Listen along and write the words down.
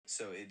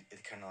So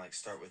it kind of like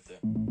start with the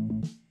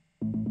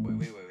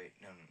wait,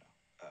 no.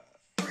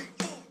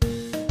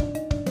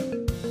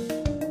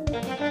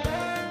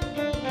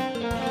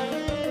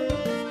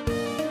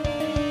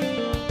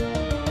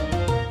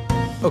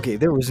 Okay,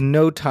 there was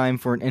no time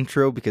for an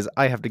intro because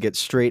I have to get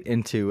straight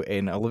into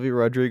an Olivia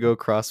Rodrigo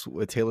cross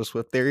with Taylor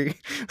Swift theory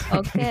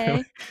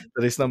Okay.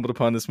 that I stumbled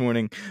upon this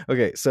morning.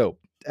 Okay, so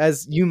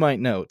as you might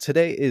know,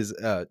 today is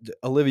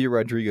Olivia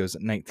Rodrigo's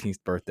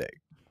 19th birthday.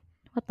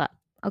 What the?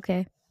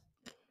 Okay.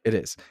 It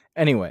is.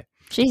 Anyway.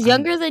 She's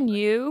younger than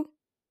you?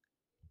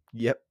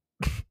 Yep.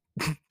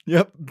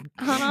 Yep.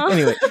 Huh?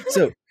 Anyway,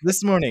 so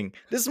this morning,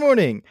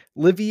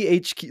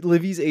 Livy's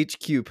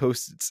HQ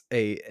posts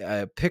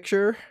a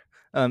picture.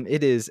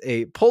 It is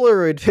a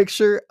Polaroid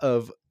picture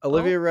of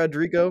Olivia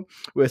Rodrigo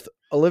with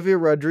Olivia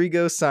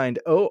Rodrigo signed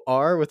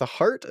OR with a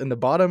heart in the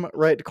bottom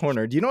right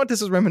corner. Do you know what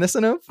this is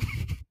reminiscent of?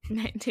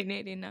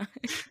 1989.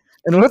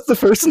 And what's the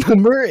first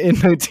number in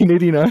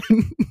 1989?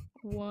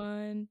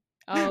 1.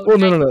 Oh, well,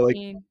 19. no. Like,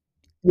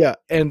 yeah,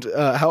 and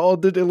how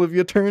old did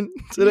Olivia turn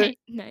today?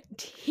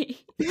 19.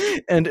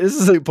 And is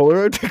this a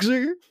Polaroid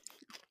picture?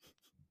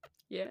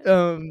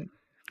 Yeah.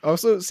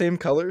 Also, same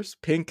colors,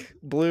 pink,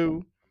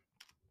 blue.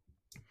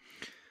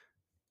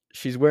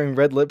 She's wearing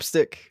red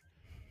lipstick.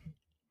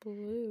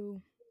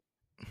 Blue.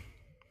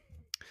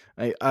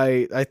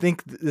 I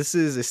think this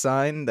is a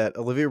sign that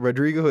Olivia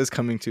Rodrigo is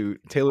coming to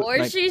Taylor.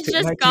 Or she's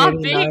just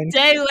copying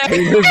Taylor.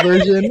 Taylor's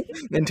version,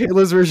 and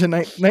Taylor's version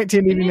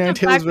 1989.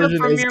 Taylor's version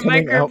from is your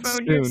coming out microphone.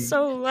 soon. You're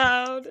so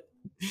loud.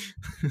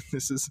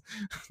 This is.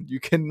 You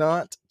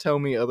cannot tell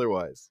me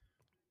otherwise.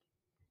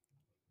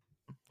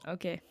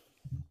 Okay.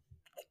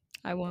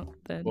 I won't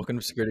then. Welcome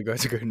to Security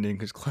Guys Are Good in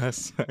English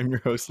class. I'm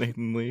your host,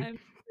 Nathan Lee. I'm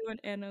doing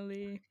Anna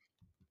Lee.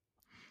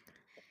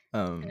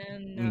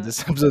 And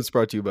this episode's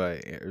brought to you by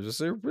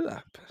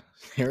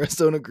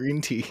Arizona Green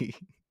Tea.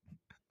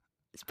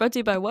 It's brought to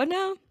you by what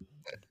now?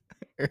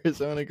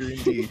 Arizona Green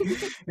Tea.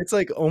 It's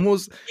like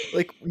almost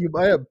like you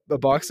buy a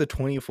box of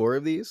 24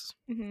 of these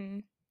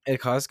at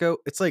Costco.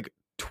 It's like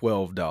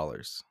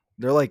 $12.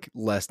 They're like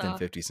less than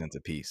 50 cents a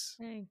piece.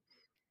 Dang.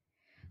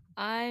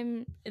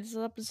 This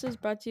episode is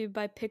brought to you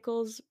by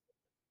pickles,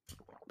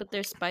 but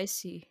they're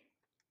spicy.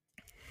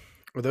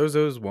 Are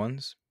those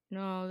ones?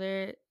 No,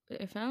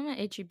 if I'm at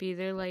HEB,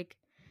 they're like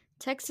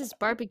Texas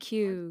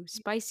barbecue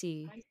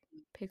spicy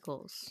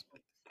pickles.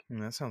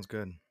 That sounds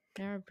good.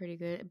 They're pretty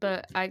good,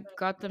 but I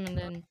got them and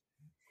then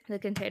the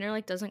container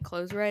like doesn't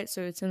close right,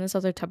 so it's in this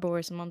other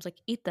Tupperware. So Mom's like,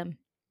 eat them.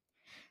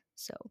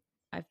 So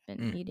I've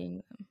been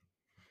eating them.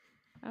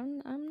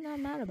 I'm not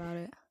mad about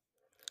it.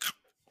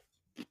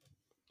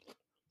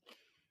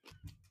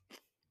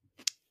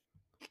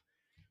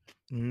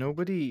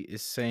 Nobody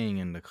is saying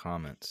in the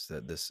comments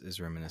that this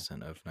is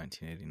reminiscent of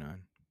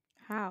 1989.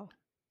 How?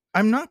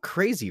 I'm not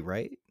crazy,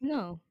 right?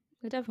 No,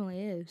 it definitely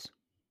is.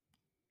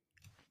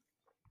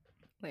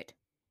 Wait.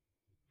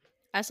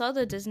 I saw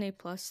the Disney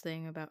Plus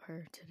thing about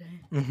her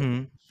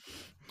today.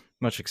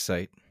 Much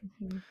excite.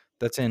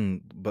 That's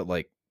in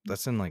like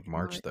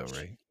March though,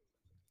 right?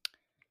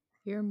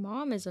 Your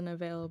mom isn't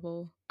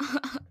available.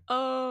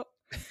 Oh,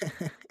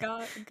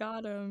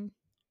 got him.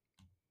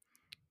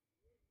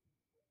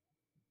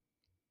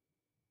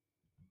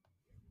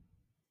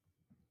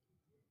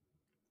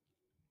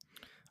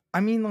 I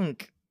mean,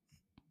 like,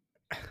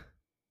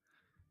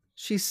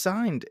 she's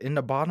signed in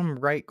the bottom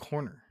right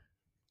corner.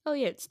 Oh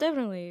yeah, it's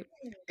definitely.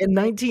 And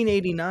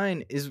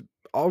 1989 is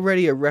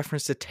already a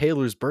reference to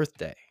Taylor's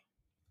birthday.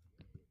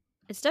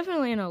 It's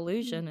definitely an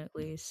allusion, at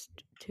least,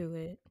 to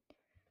it.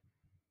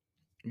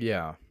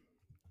 Yeah.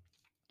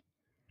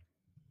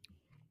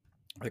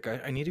 Like,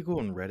 I need to go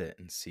on Reddit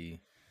and see.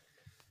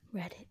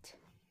 Reddit.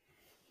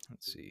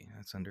 Let's see.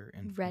 That's under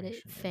information.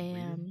 Reddit fam.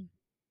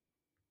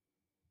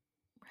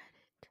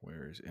 Reddit.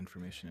 Where is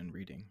information and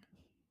reading?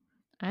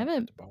 I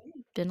haven't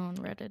been on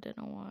Reddit in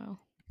a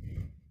while.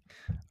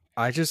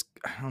 I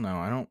don't know.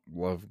 I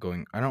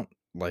don't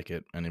like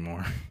it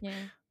anymore. Yeah.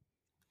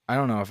 I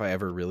don't know if I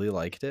ever really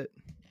liked it.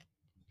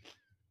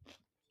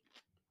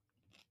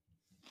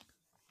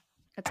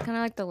 That's kind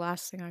of like the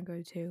last thing I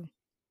go to.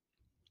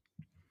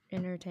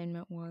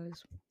 Entertainment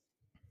was.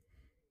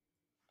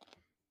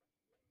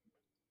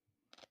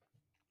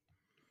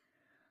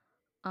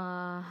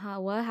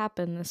 What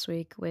happened this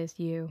week with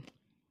you?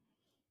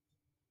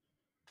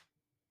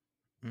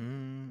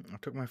 I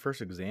took my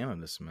first exam of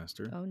this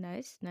semester. Oh,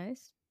 nice.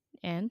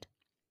 And?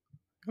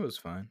 It was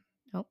fine.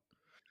 Oh.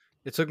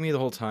 It took me the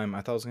whole time.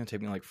 I thought it was going to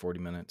take me like 40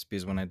 minutes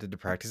because when I did the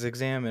practice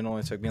exam, it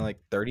only took me like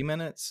 30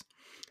 minutes.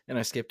 And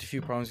I skipped a few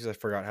problems because I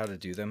forgot how to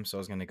do them. So I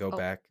was going to go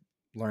back,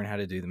 learn how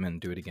to do them,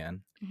 and do it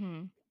again.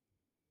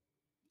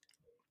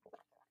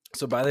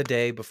 So by the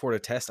day before the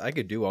test, I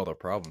could do all the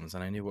problems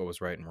and I knew what was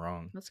right and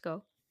wrong. Let's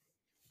go.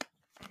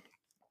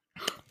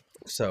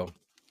 So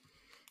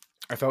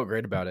I felt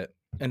great about it.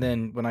 And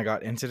then when I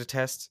got into the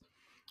test,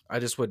 I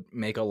just would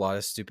make a lot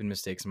of stupid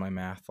mistakes in my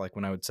math. Like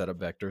when I would set up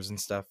vectors and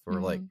stuff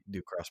or like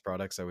do cross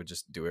products, I would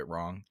just do it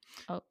wrong.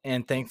 Oh.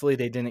 And thankfully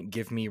they didn't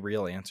give me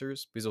real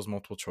answers because it was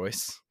multiple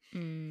choice.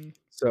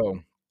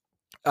 So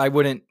I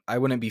wouldn't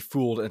be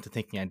fooled into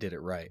thinking I did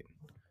it right.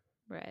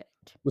 Right.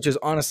 Which is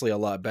honestly a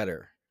lot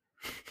better.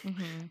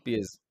 Mm-hmm.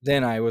 Because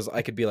then I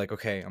could be like,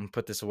 okay, I'm gonna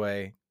put this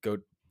away, go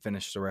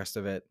finish the rest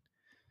of it,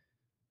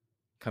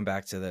 come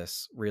back to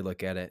this,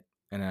 relook at it,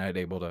 and then I'd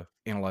able to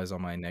analyze all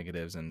my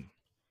negatives and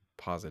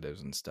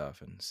positives and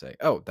stuff and say,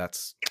 oh,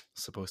 that's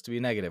supposed to be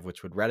negative,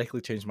 which would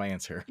radically change my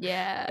answer.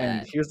 Yeah.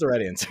 And here's the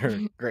right answer.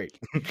 Great.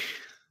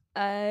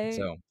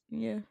 So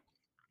yeah.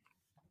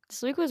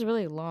 This week was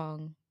really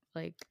long.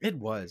 Like it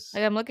was.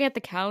 Like I'm looking at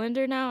the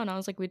calendar now, and I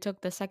was like, we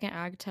took the second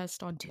ag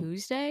test on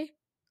Tuesday.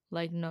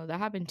 Like, no, that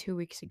happened 2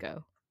 weeks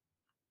ago.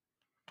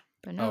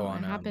 But no,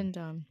 it happened.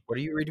 What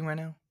are you reading right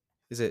now?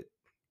 Is it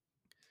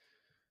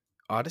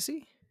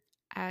Odyssey?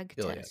 Ag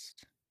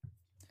test.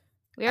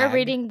 We are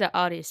reading the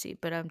Odyssey,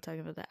 but I'm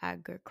talking about the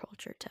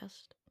agriculture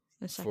test,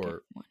 the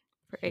second one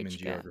for human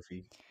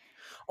geography.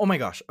 Oh my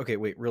gosh! Okay,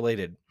 wait.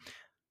 Related.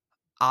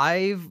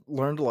 I've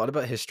learned a lot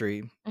about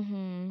history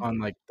on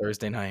like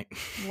Thursday night.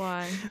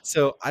 Why?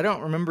 So I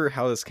don't remember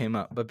how this came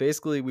up, but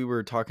basically we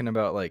were talking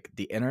about like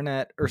the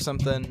internet or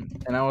something,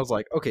 and I was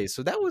like, okay,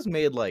 so that was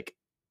made like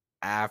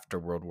after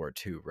World War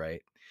II,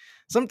 right?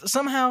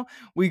 Somehow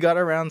we got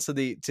around to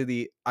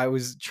the. I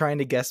was trying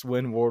to guess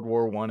when World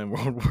War I and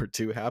World War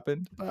II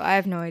happened. Well, I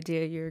have no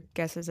idea. Your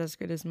guess is as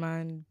good as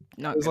mine.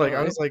 I was like,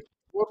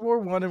 World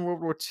War I and World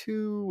War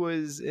II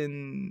was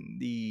in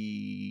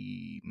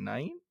the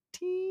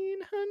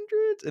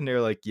 1900s, and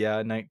they're like, yeah,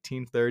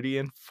 1930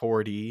 and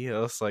 40. I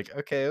was like,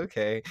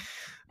 okay.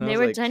 And they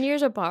were like, 10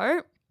 years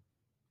apart.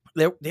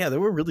 They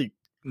were really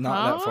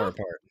not that far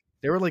apart.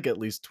 They were like at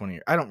least 20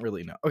 years. I don't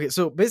really know. Okay,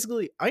 so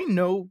basically, I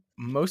know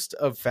most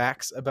of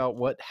facts about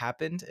what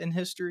happened in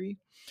history,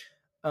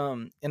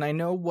 and I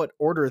know what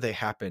order they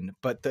happened,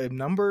 but the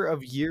number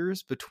of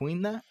years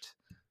between that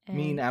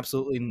mean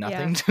absolutely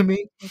nothing to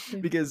me,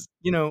 because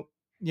you know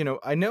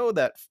I know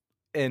that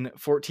in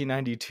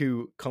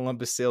 1492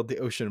 Columbus sailed the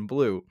ocean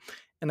blue,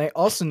 and I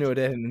also know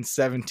that in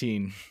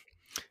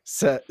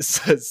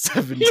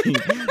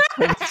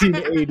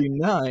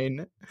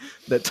 1789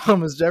 that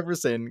Thomas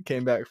Jefferson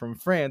came back from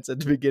France at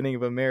the beginning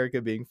of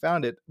America being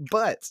founded.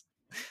 But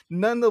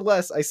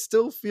nonetheless, I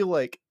still feel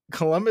like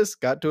Columbus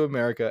got to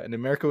America and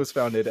America was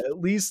founded at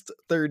least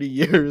 30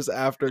 years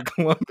after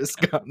Columbus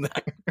got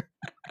there.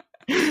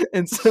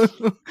 And so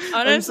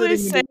honestly,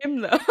 same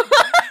though.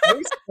 I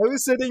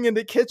was sitting in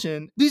the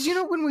kitchen because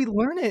when we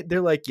learn it,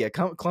 they're like, yeah,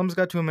 Columbus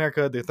got to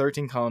America, there are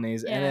 13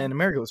 colonies, and then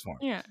America was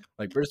formed. Yeah,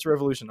 like British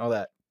Revolution, all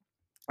that.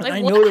 Like,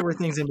 I know there were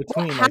things in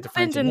between, like the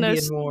French and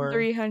Indian War.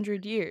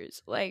 300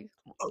 years, like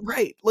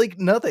right, like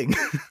nothing.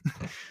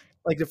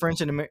 Like the French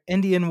and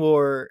Indian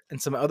War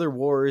and some other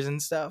wars and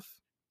stuff.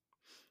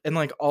 And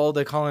like all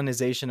the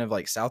colonization of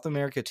like South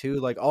America too,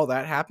 like all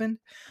that happened.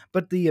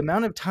 But the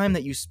amount of time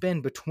that you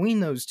spend between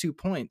those 2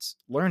 points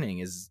learning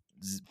is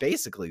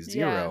basically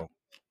zero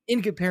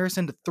in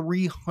comparison to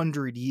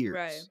 300 years.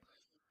 Right.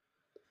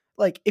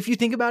 Like if you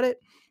think about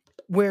it,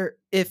 where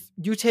if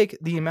you take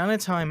the amount of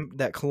time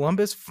that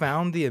Columbus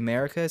found the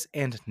Americas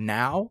and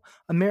now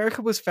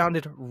America was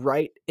founded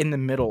right in the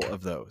middle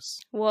of those.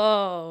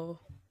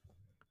 Whoa.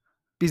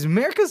 Because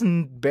America's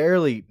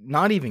barely,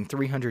 not even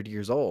 300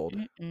 years old.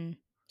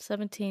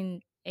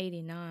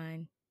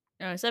 1789.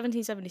 No,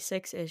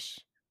 1776-ish.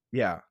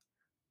 Yeah.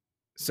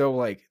 So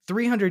like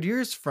 300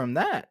 years from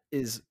that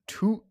is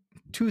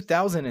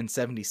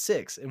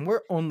 2076, and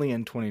we're only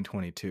in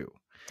 2022.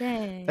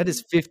 Dang. That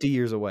is 50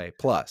 years away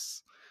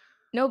plus.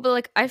 No, but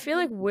like I feel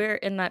like we're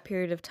in that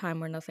period of time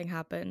where nothing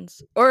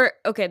happens. Or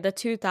okay, the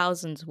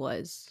 2000s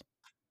was.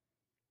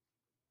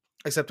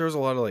 Except there was a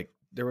lot of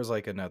there was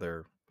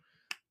another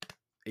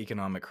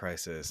economic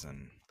crisis,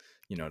 and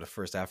the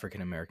first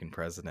African American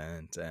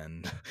president,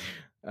 and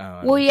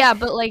well, yeah,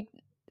 but like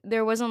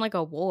there wasn't like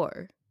a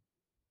war.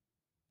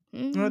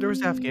 No, there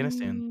was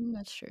Afghanistan.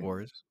 That's true.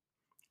 Wars.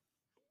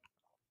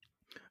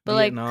 But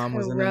Vietnam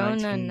like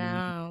Corona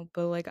now,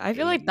 but like I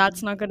feel like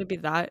that's not going to be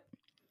that.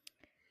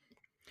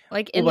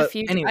 Like in the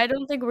future, anyway. I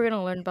don't think we're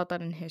gonna learn about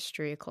that in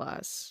history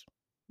class.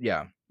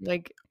 Yeah,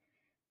 like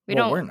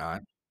we're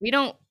not. We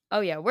don't.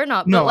 Oh yeah, we're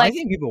not. But no, like, I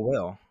think people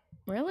will.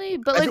 Really,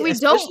 but like we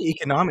don't. Especially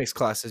economics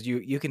classes,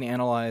 you can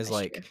analyze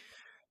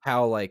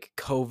how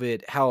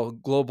COVID, how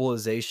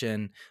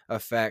globalization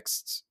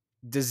affects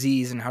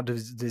disease, and how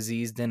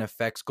disease then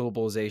affects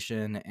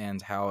globalization,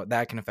 and how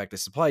that can affect the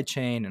supply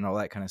chain and all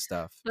that kind of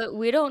stuff. But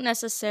we don't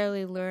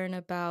necessarily learn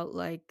about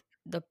like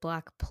the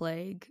Black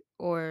Plague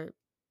or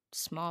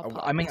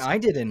smallpox. I mean, I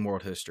did in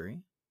world history.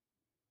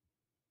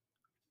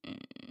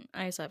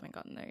 I just haven't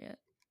gotten there yet.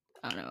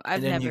 I don't know.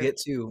 And then you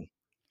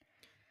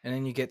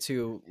get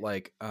to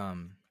like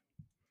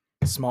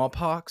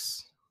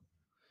smallpox.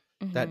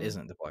 Mm-hmm. That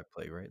isn't the Black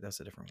Plague, right? That's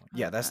a different one.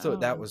 Yeah,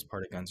 that was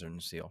part of Guns N'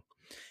 Steel.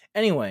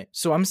 Anyway,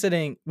 so I'm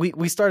sitting.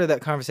 We started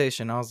that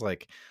conversation. I was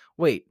like,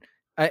 wait.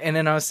 And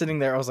then I was sitting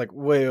there. I was like,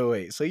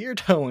 wait. So you're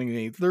telling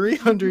me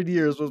 300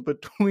 years was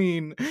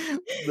between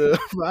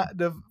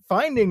the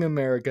finding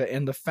America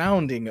and the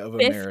founding of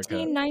America?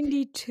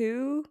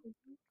 1592.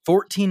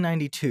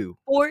 1492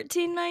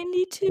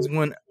 1492? is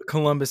when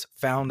Columbus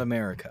found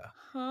America.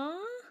 Huh?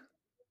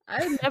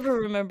 I never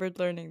remembered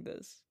learning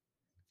this.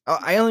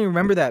 I only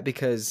remember that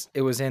because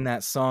it was in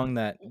that song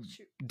that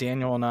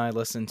Daniel and I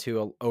listened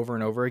to over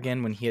and over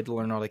again when he had to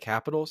learn all the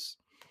capitals.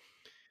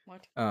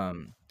 What?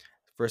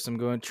 First I'm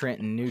going to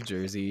Trenton, New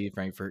Jersey,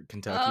 Frankfort,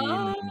 Kentucky,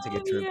 and then take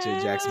a trip to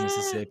yeah. Jackson,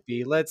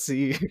 Mississippi. Let's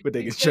see what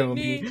they can show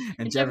me.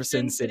 And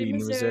Jefferson City,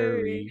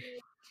 Missouri.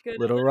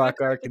 Little Rock,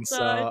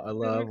 Arkansas. I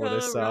love what I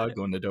saw.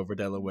 Going to Dover,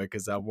 Delaware,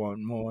 because I want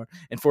more.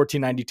 In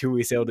 1492,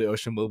 we sailed the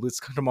ocean blue.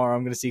 Tomorrow,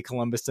 I'm going to see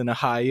Columbus in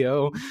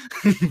Ohio.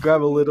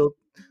 Grab a little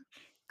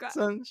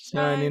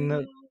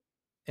sunshine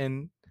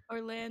in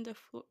Orlando,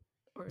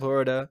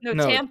 Florida. No,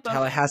 Tampa.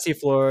 Tallahassee,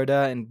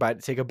 Florida, and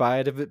take a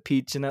bite of a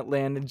peach in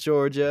Atlanta,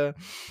 Georgia.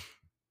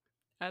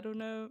 I don't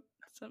know.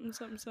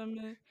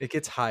 Something. It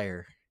gets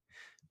higher.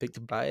 Take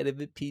a bite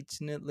of a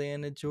peach in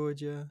Atlanta,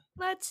 Georgia.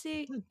 Let's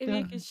see if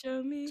you can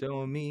show me.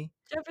 Show me.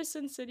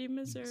 Jefferson City,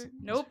 Missouri.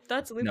 Nope,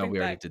 that's looping No, we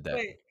already back. did that.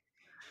 Wait.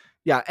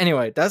 Yeah,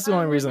 anyway, that's the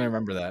only reason I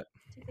remember that.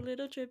 Take a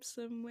little trip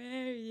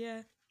somewhere,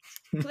 yeah.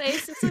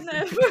 Places I've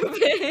never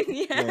been,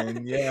 yeah.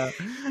 Yeah.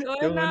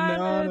 Going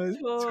on a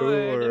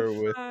tour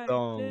with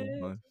all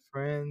my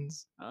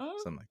friends.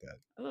 Something like that.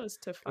 I thought it was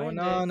to find Going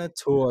on a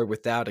tour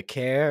without a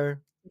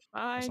care.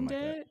 Find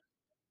it.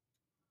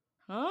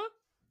 Huh?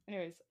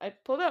 Anyways, I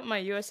pulled out my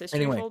U.S.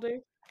 history folder.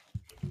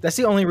 That's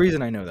the only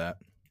reason I know that.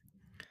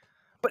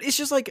 But it's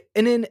just like,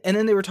 and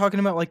then they were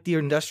talking about like the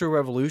Industrial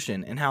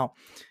Revolution and how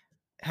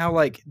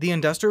like the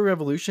Industrial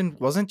Revolution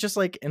wasn't just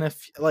like in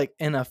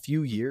a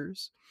few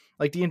years.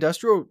 Like the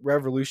Industrial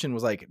Revolution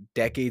was like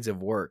decades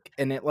of work,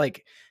 and it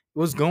like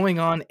was going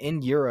on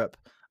in Europe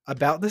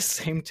about the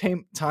same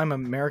time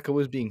America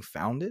was being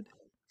founded,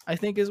 I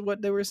think is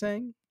what they were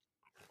saying.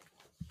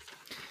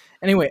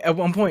 Anyway, at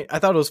one point, I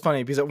thought it was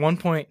funny because at one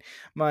point,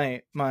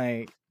 my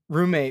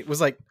roommate was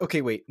like,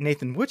 "Okay, wait,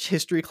 Nathan, which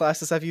history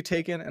classes have you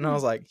taken?" And I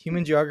was like,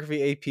 "Human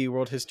Geography, AP,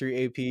 World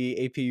History, AP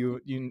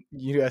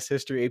US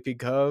History, AP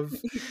Gov."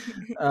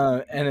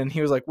 And then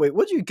he was like, "Wait,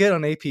 what'd you get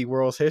on AP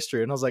World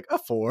History?" And I was like, "A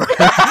 4." And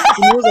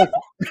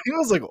he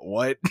was like,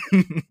 "What?"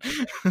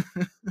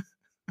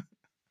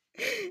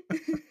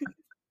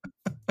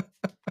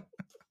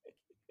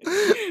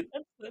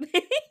 That's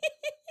funny.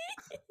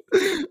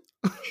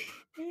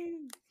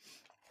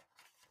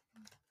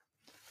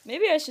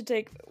 Maybe I should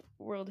take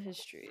World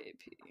History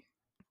AP.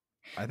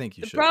 I think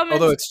you should.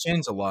 Although it's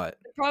changed a lot.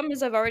 The problem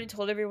is I've already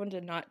told everyone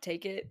to not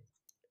take it.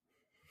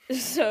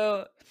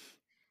 So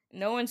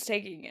no one's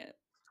taking it.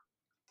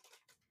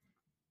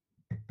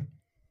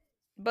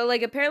 But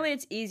like apparently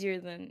it's easier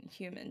than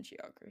Human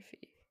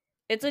Geography.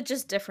 It's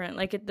just different.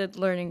 Like the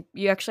learning,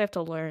 you actually have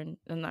to learn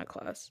in that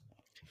class.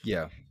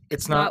 Yeah.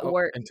 It's not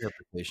work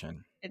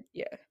interpretation.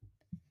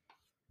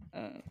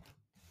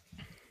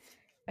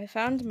 I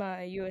found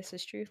my U.S.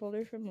 history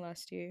folder from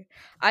last year.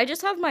 I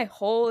just have my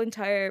whole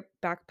entire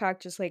backpack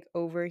just like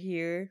over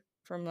here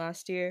from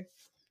last year.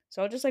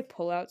 So I'll just like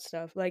pull out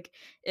stuff. Like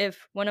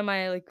if one of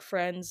my like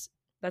friends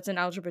that's in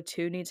Algebra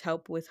 2 needs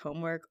help with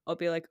homework, I'll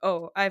be like,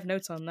 "Oh, I have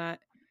notes on that.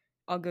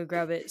 I'll go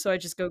grab it." So I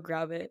just go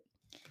grab it.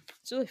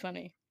 It's really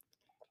funny.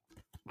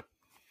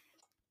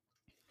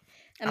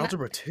 And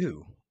Algebra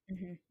 2?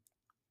 Mm-hmm.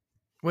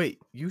 Wait,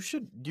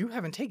 you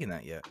haven't taken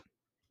that yet.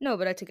 No,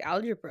 but I took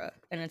algebra,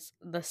 and it's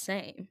the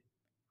same.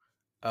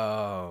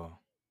 Oh.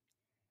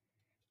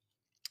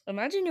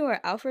 Imagine you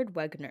are Alfred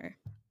Wegener.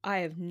 I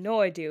have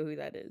no idea who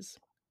that is.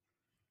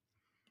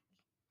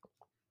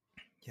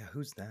 Yeah,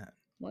 who's that?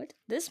 What?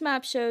 This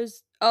map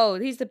shows... Oh,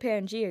 he's the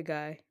Pangea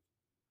guy.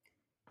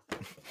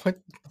 What?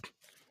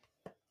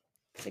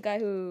 The guy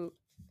who...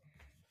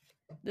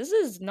 This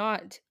is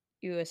not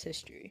U.S.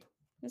 history.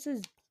 This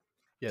is...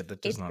 Yeah,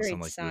 that does not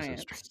sound like U.S.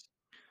 history.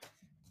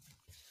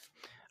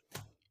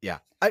 Yeah,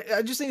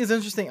 I just think it's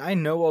interesting. I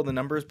know all the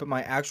numbers, but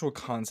my actual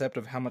concept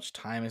of how much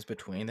time is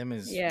between them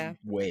is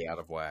way out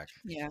of whack.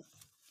 Yeah.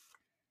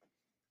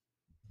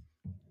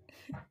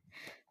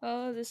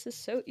 Oh, this is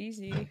so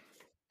easy.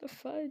 The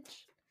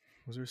fudge.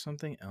 Was there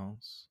something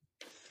else?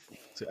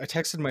 So I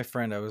texted my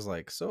friend. I was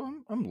like, "So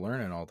I'm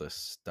learning all this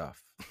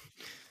stuff."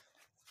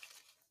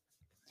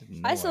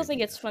 I still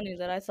think it's funny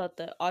that I thought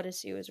the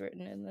Odyssey was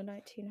written in the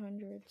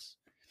 1900s.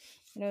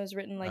 And it was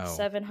written like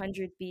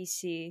 700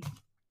 BC.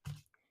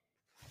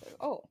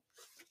 Oh,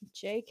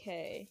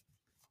 JK.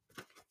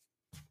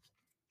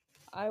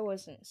 I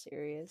wasn't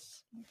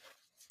serious.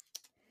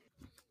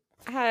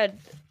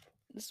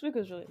 This week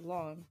was really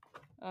long,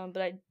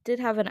 but I did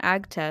have an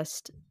ag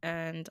test,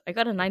 and I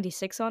got a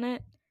 96 on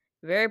it.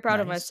 Very proud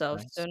of myself.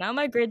 Nice. So now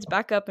my grade's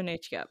back up in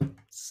HCAP,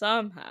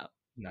 somehow.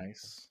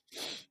 Nice.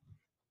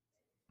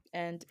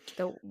 And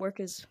the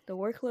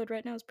workload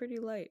right now is pretty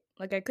light.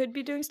 Like I could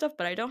be doing stuff,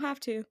 but I don't have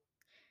to.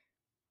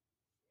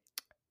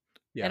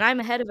 Yeah. And I'm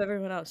ahead of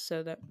everyone else,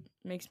 so that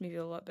makes me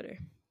feel a lot better.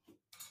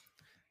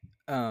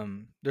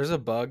 There's a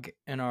bug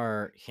in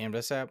our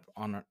Canvas app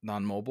on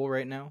mobile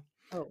right now.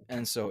 Oh.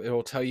 And so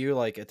it'll tell you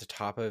like at the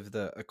top of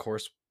a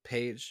course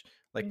page,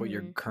 like what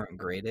your Mhm. current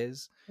grade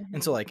is.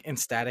 And so Mhm. like in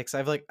statics, I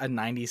have like a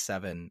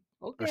 97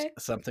 or Okay.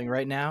 something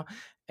right now.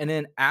 And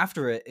then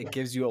after it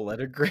gives you a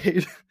letter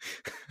grade.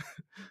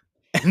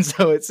 And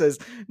so it says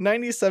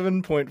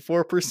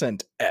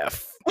 97.4%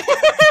 F.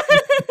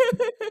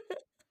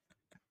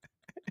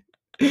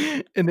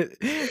 And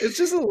it's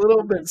just a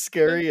little bit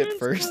scary at That's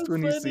first so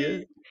when you see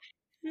funny.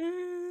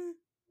 it.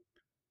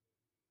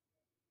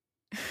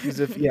 Because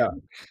if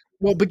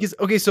well, because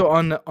okay, so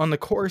on the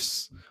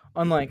course,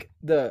 on like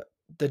the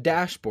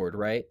dashboard,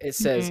 right? It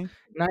says Mhm.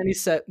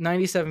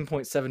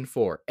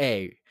 97.74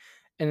 A.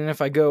 And then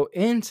if I go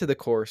into the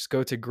course,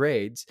 go to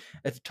grades,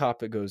 at the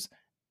top it goes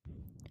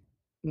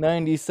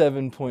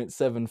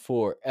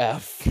 97.74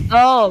 F.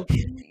 Oh,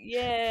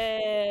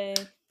 yay.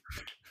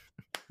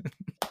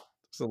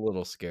 It's a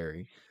little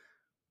scary.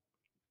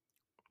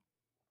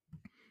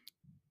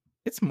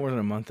 It's more than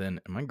a month in,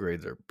 and my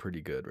grades are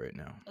pretty good right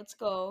now. Let's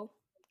go,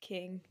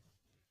 King.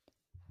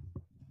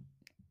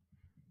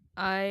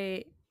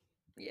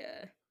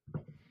 Yeah.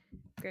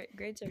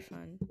 Grades are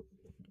fun.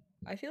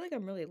 I feel like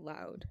I'm really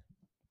loud,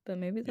 but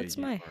maybe Yeah, that's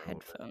you my are a little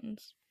bit.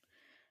 headphones.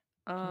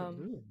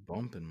 There's a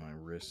bump in my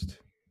wrist.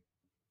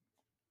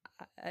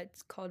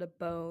 It's called a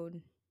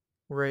bone.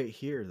 Right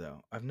here,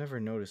 though. I've never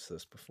noticed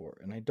this before,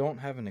 and I don't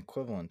have an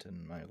equivalent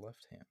in my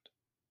left hand.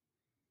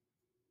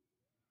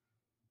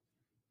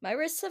 My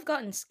wrists have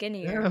gotten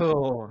skinnier.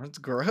 Ew, that's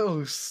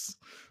gross.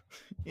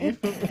 Ew,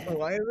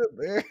 why is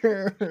it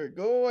there?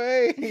 Go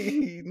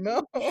away.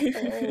 No.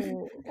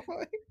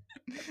 Why?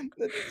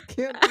 That just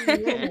can't be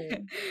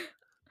normal.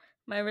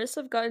 My wrists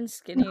have gotten No,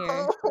 skinnier.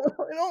 I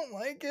don't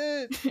like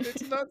it.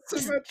 It's not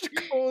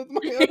symmetrical with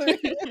my other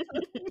hand.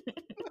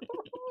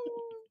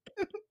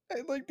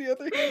 I like the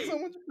other hand so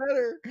much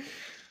better.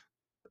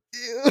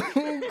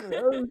 Ew,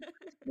 gross.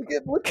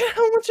 Look at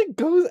how much it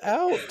goes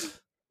out.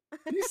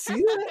 Do you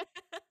see that?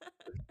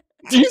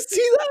 Do you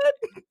see that?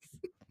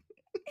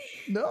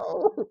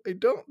 No, I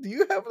don't. Do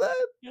you have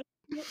that?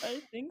 I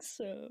think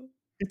so.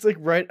 It's like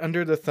right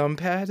under the thumb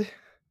pad.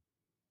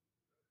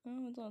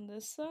 Oh, it's on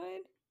this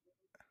side?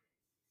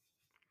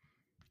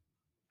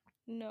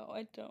 No,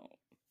 I don't.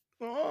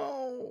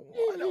 Oh,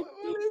 what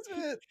is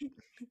it?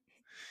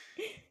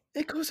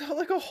 It goes out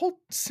like a whole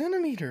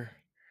centimeter.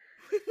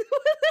 What the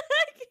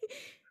heck?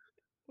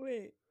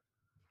 Wait.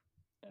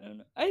 I don't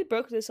know. I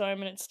broke this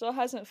arm and it still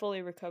hasn't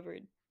fully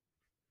recovered.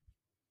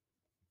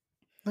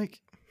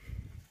 Like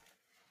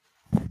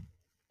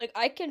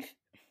I can.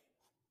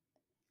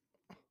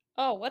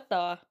 Oh, what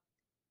the?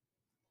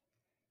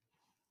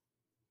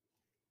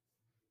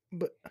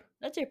 but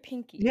That's your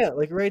pinky. yeah,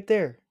 like right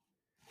there.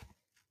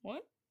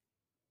 What?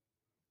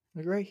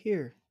 Like right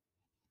here.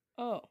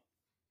 Oh.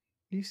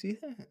 Do you see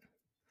that?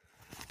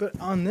 But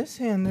on this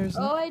hand, there's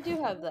Oh, I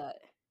do have that.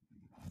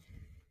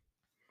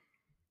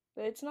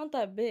 But it's not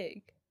that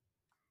big.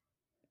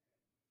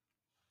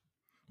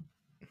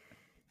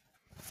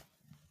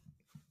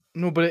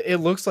 no, but it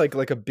looks like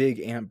a big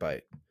ant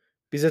bite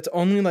because it's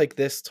only like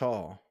this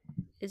tall.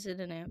 Is it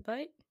an ant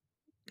bite?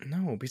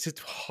 No, because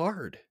it's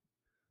hard.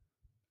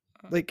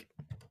 Oh. Like,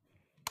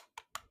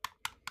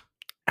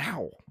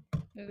 ow.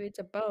 Maybe it's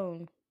a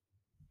bone.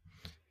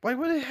 Why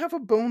would it have a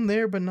bone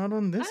there but not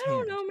on this I don't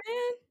hand? know,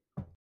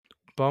 man.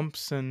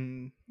 Bumps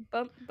and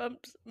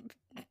Bumps.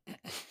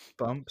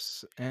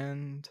 bumps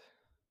and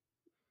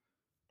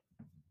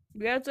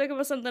We gotta talk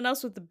about something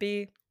else with the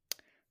B.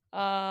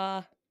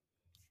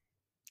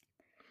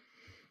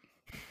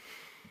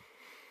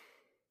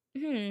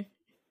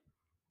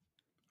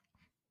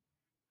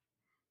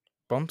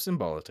 bumps and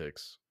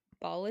politics.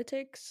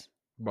 Politics?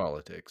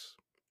 Politics.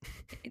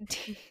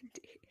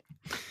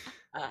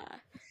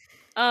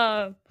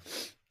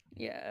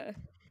 Yeah.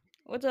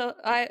 What's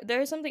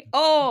there's something.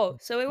 Oh,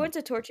 so we went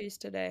to Torchy's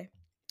today.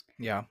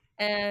 Yeah.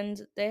 And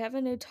they have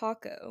a new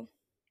taco.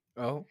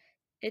 Oh.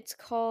 It's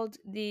called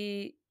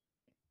the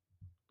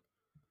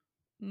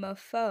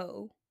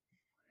Mofo.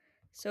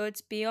 So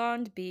it's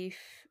Beyond Beef.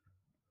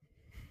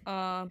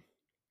 Beyond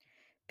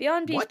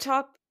Beef What?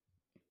 top.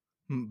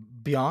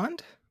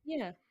 Beyond?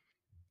 Yeah.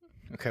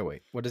 Okay,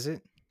 wait. What is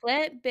it?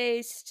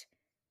 Plant-based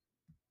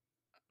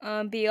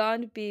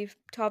Beyond Beef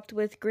topped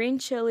with green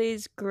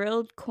chilies,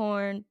 grilled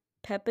corn,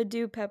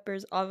 peppadew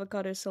peppers,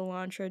 avocado,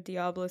 cilantro,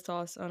 Diablo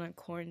sauce on a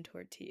corn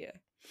tortilla.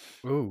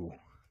 Ooh,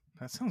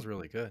 that sounds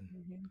really good.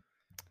 Mm-hmm.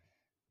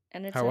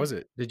 And it's How was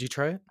it? Did you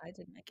try it? I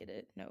did not get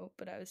it, no,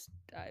 but I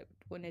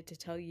wanted to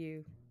tell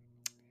you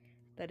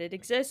that it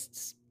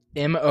exists.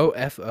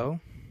 MOFO?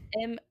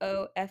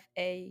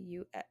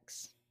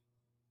 MOFAUX.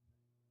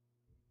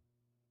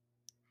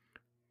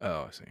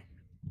 Oh, I see.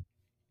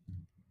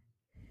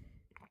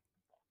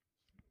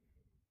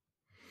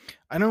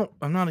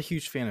 I'm not a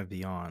huge fan of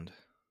Beyond.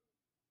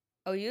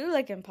 Oh, you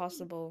like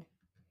Impossible.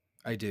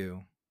 I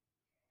do.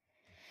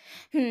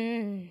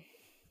 Hmm.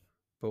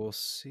 But we'll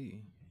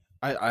see.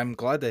 I'm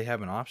glad they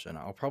have an option.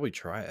 I'll probably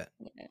try it.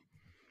 Yeah.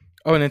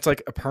 Oh, and it's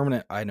like a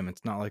permanent item.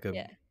 It's not like a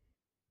Yeah.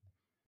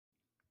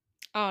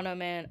 I don't know,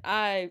 man.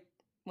 I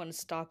want to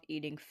stop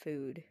eating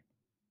food.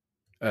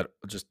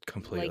 Just like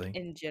completely.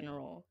 in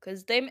general,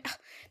 because they made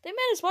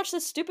us watch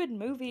this stupid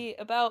movie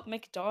about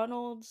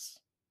McDonald's.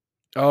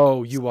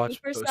 Oh, you watch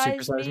Super Super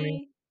Size Size Me?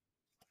 Me.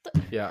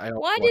 Th- Yeah, I also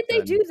Why did watched they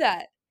that. do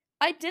that?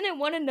 I didn't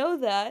want to know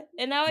that,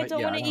 and now I But don't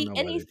yeah, want I to don't eat know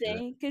why they did it.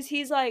 anything because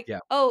he's like, Yeah.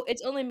 "Oh,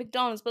 it's only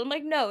McDonald's," but I'm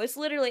like, "No, it's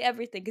literally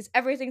everything because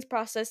everything's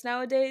processed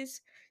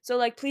nowadays." So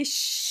like, please,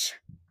 shh.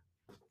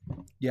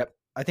 Yep.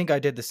 I think I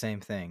did the same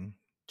thing.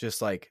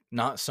 Just like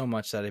not so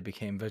much that I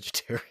became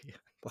vegetarian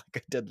like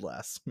I did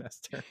last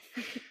semester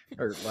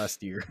or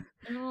last year.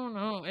 I don't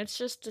know. It's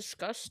just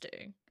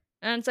disgusting,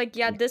 and it's like,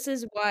 yeah, Yeah. this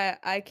is why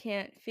I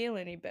can't feel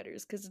any better,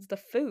 is because it's the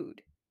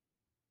food.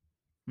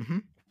 Mm-hmm.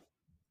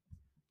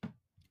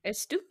 It's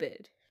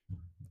stupid.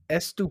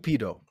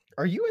 Estupido.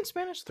 Are you in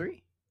Spanish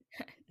 3?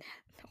 No,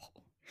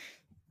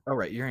 Oh,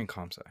 right. You're in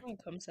Comsci. I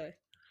Comsci.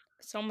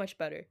 So much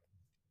better.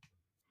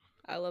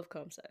 I love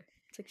Comsci.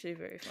 It's actually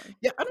very fun.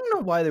 Yeah, I don't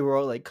know why they were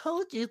all like,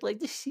 college is like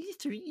the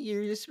C3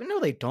 years. But no,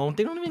 they don't.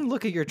 They don't even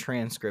look at your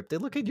transcript. They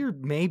look at your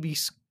maybe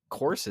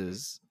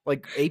courses,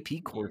 like AP Yeah,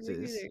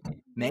 courses. yeah.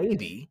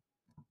 Maybe.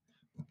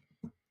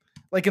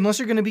 Like, unless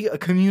you're going to be a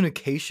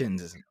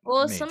communications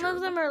Well, some major.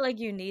 of them are like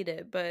you need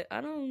it, but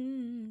I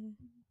don't.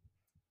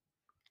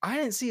 I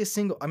didn't see a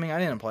single. I mean, I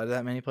didn't apply to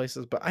that many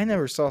places, but I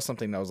never saw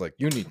something that was like,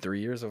 you need 3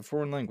 years of a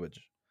foreign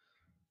language.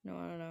 No,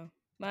 I don't know.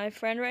 My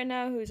friend right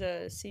now, who's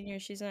a senior,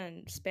 she's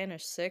in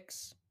Spanish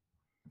 6.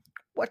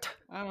 What?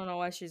 I don't know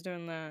why she's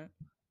doing that.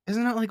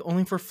 Isn't that like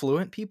only for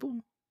fluent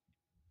people?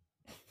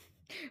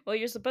 Well,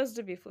 you're supposed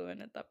to be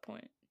fluent at that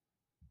point.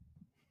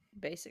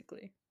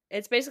 Basically.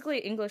 It's basically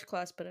English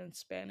class, but in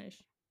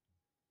Spanish.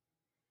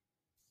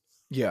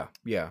 Yeah,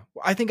 yeah.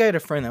 I think I had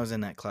a friend that was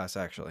in that class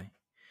actually.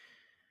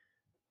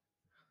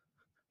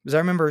 Because I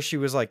remember she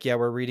was like, yeah,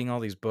 we're reading all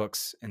these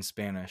books in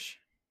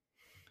Spanish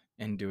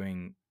and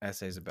doing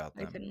essays about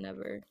I them. could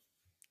never.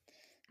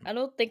 I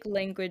don't think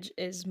language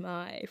is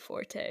my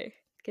forte.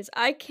 Because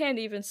I can't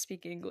even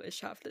speak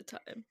English half the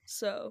time.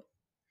 So.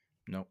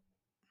 Nope.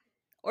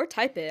 Or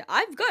type it.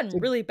 I've gotten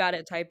really bad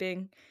at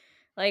typing.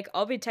 Like,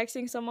 I'll be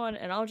texting someone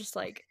and I'll just,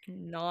 like,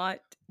 not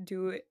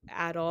do it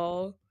at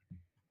all.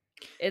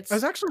 I was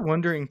It's actually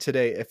wondering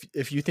today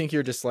if you think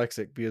you're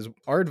dyslexic, because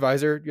our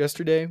advisor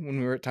yesterday when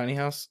we were at Tiny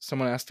House,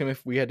 someone asked him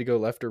if we had to go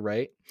left or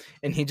right,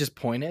 and he just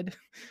pointed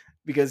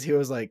because he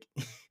was like,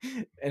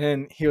 and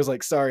then he was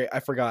like, "Sorry, I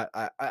forgot.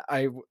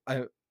 I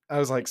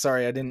was like,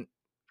 sorry, I didn't."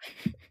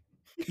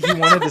 He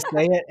wanted to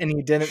say it and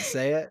he didn't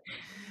say it,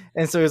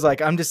 and so he's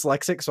like, "I'm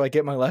dyslexic, so I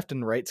get my left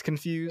and rights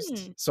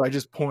confused, so I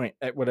just point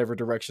at whatever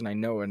direction I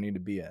know I need to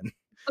be in."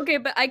 okay,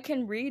 but I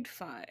can read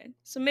fine.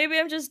 So maybe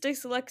I'm just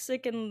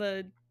dyslexic in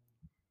the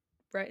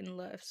right and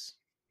lefts.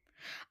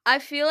 I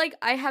feel like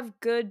I have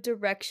good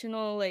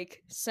directional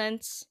like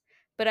sense,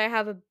 but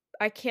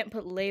I can't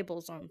put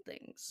labels on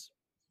things.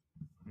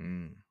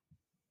 Mm.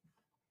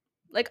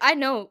 Like I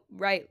know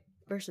right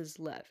versus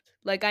left.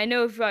 Like I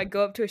know if I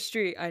go up to a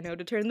street, I know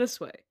to turn this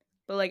way.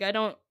 But like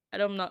I'm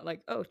not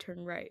like, "Oh,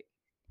 turn right."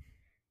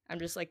 I'm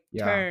just like,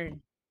 Yeah,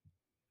 "Turn."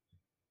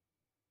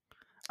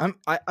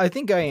 I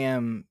think I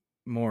am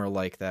more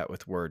like that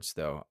with words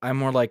though. I'm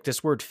more like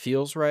this word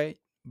feels right,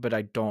 but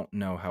I don't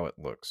know how it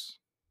looks.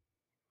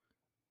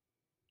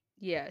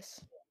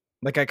 Yes.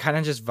 Like I kind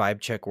of just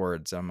vibe check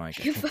words. I'm like,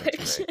 I think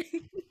that's right.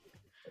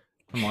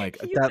 I'm like,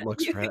 that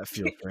looks right. That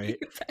feels right.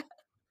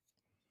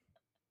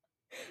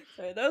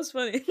 Sorry, that was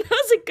funny.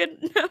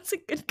 That was a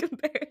good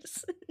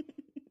comparison.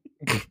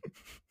 I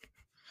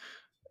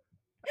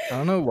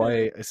don't know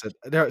why I said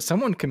there.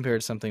 Someone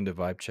compared something to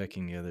vibe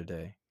checking the other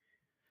day.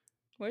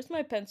 Where's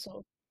my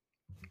pencil?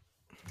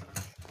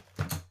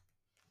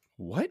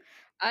 What?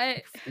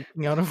 I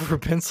Freaking out over a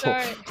pencil.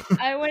 sorry.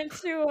 I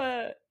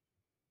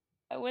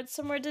went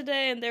somewhere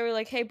today and they were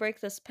like, "Hey,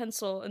 break this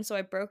pencil." And so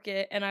I broke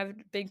it and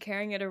I've been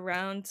carrying it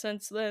around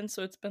since then,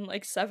 so it's been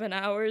like 7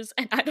 hours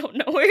and I don't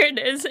know where it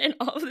is, and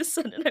all of a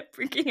sudden I'm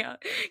freaking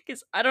out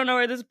cuz I don't know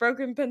where this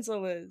broken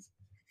pencil is.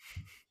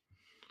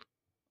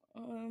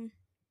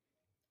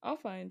 I'll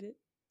find it.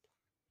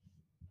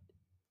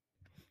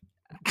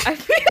 I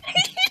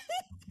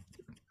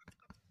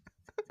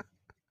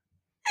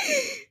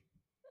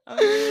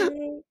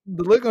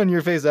The look on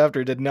your face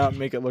after did not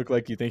make it look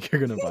like you think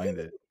you're gonna find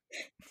it.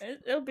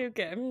 It'll be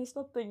okay. I'm gonna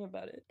stop thinking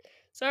about it.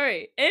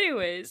 Sorry.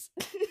 Anyways,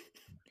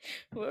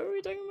 what were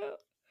we talking about?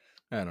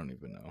 I don't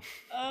even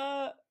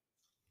know.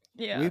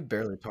 Yeah. We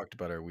barely talked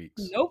about our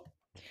weeks. Nope.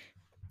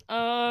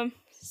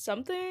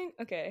 Something.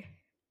 Okay.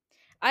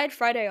 I had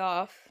Friday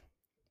off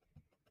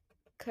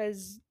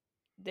because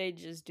they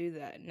just do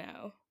that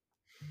now.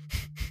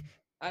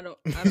 I don't.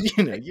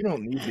 You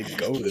don't need to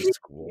go to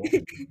school.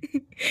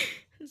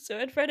 So I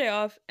had Friday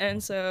off,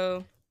 and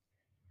so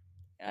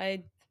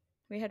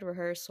we had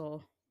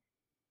rehearsal.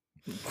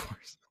 Of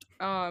course.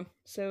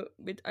 So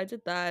I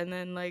did that, and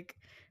then like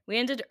we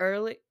ended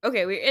early.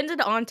 Okay, we ended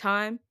on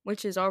time,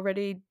 which is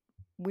already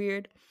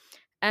weird.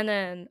 And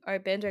then our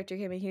band director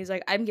came in. He was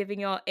like, "I'm giving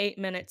y'all 8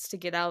 minutes to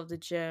get out of the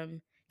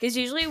gym," because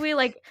usually we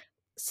like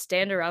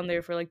stand around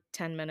there for like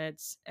 10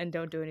 minutes and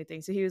don't do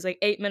anything. So he was like,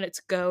 8 minutes,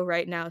 go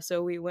right now.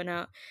 So we went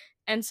out.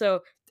 And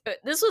so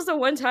this was the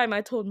one time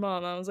I told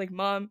Mom, I was like,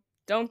 Mom,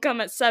 don't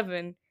come at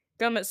 7,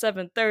 come at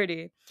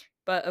 7:30.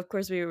 But of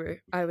course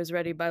I was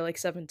ready by like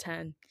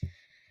 7:10.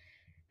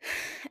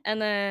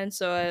 And then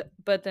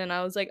but then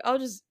I was like, I'll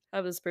just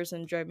have this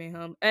person drive me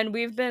home. And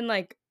we've been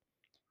like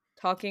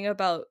talking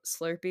about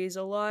Slurpees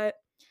a lot.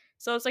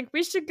 So I was like,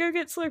 we should go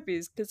get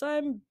Slurpees because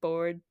I'm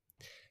bored.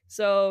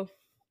 So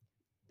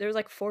there was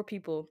like 4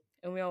 people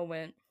and we all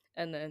went,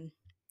 and then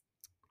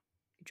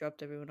we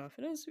dropped everyone off,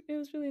 and it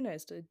was really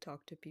nice to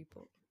talk to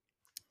people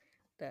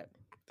that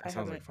I That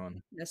sounds haven't like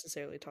fun.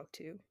 necessarily talked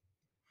to.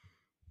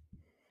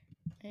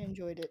 I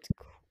enjoyed it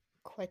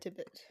quite a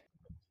bit.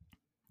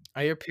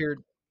 I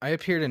appeared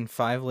in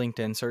 5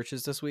 LinkedIn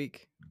searches this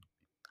week.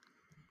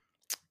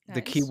 Nice.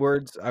 The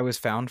keywords I was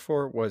found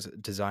for was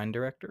design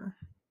director.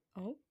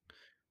 Oh.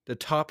 The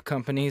top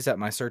companies that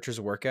my searchers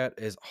work at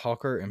is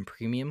Hawker and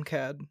Premium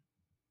CAD.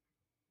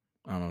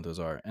 I don't know what those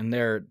are. And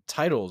their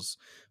titles,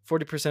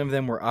 40% of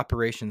them were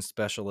operations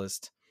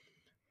specialist.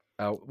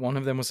 One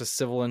of them was a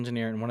civil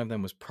engineer, and one of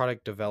them was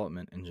product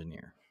development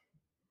engineer.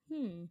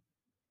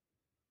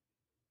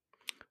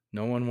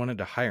 No one wanted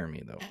to hire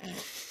me, though.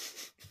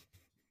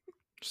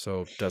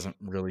 So it doesn't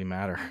really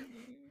matter.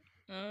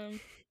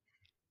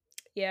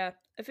 Yeah,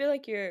 I feel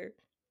like your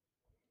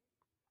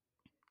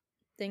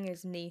thing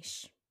is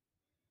niche.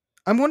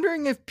 I'm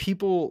wondering if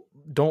people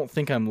don't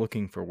think I'm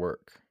looking for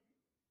work.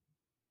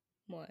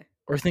 Why?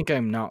 Or think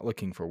I'm not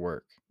looking for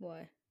work.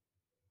 Why?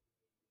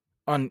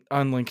 On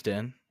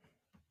LinkedIn.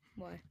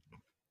 Why?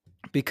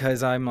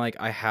 Because I'm like,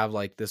 I have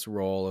like this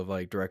role of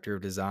like director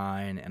of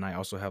design, and I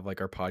also have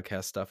like our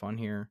podcast stuff on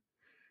here.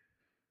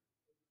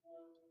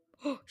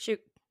 Oh,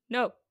 shoot.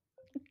 No.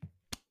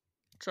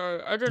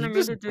 Sorry, I didn't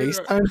mean to do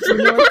that.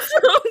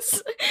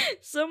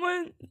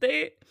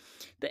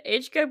 The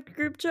age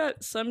group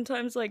chat,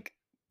 sometimes like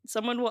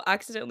someone will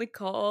accidentally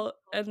call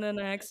and then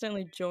I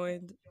accidentally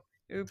joined.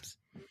 Oops.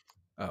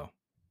 Oh.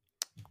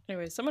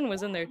 Anyway, someone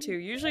was in there too.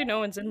 Usually no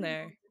one's in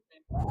there.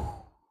 Yeah.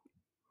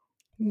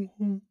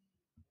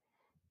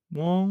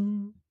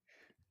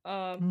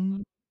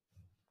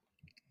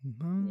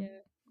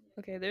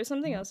 Okay, there's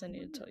something else I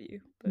need to tell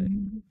you, but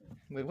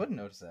wait, what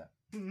note is that?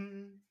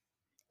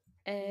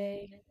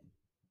 A.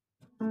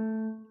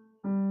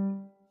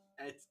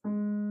 It's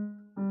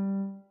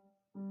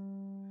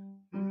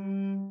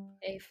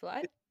A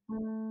flat?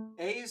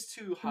 A is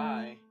too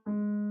high.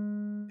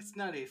 It's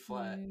not A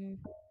flat.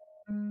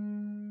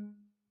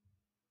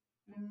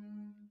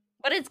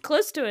 But it's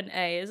close to an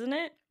A, isn't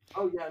it?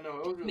 Oh yeah, no.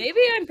 It was really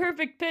Maybe close. I'm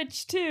perfect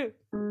pitch too.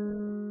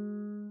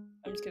 I'm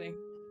just kidding.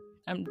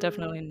 I'm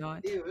definitely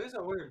not. Ew, there's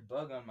a weird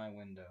bug on my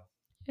window.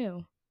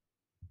 Ew.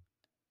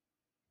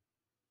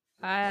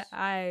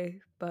 I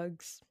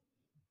bugs.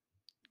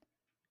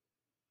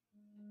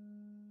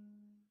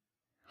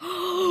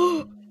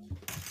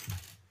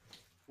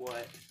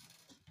 What?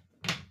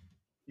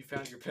 You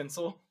found your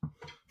pencil?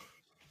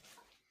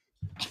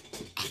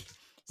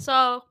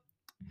 So,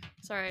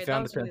 sorry, that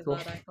Found was the really pencil?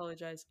 loud. I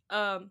apologize.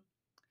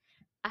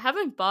 I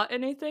haven't bought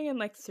anything in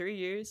like 3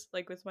 years,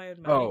 like with my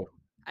own money. Oh.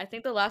 I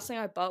think the last thing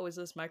I bought was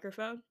this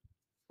microphone.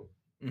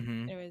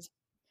 Mm-hmm. Anyways,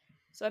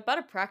 so I bought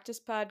a practice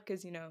pad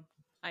because, you know,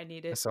 I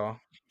need it. I saw.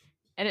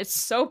 And it's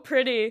so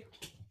pretty.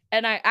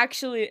 And I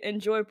actually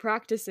enjoy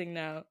practicing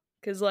now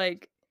because,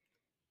 like,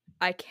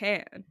 I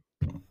can.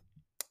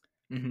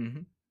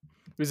 Mm-hmm.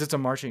 Because it's a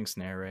marching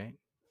snare, right?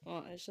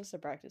 Well, it's just a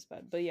practice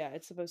pad. But yeah,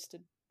 it's supposed to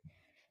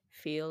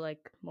feel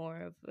like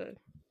more of a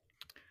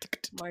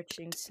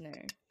marching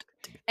snare.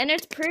 And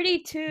it's pretty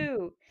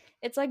too.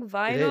 It's like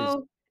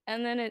vinyl,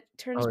 and then it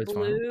turns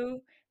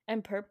blue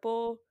and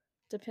purple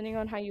depending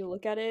on how you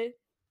look at it.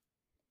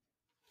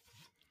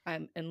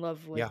 I'm in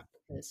love with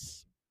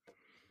this.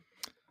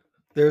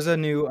 There's a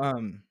new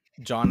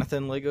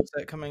Jonathan Lego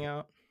set coming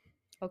out.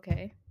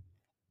 Okay.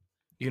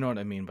 You know what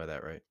I mean by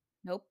that, right?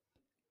 Nope.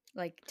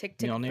 Like Tick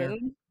Tick Mjolnir?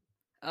 Boom?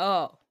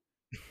 Oh.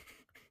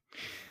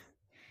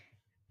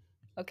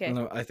 Okay.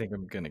 I think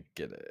I'm gonna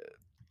get it.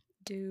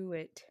 Do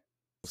it.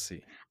 We'll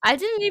see. I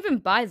didn't even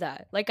buy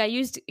that. Like, I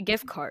used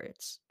gift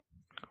cards.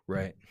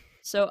 Right.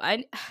 So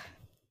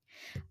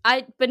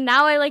but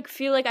now I like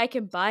feel like I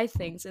can buy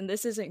things, and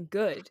this isn't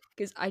good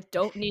because I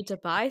don't need to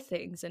buy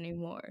things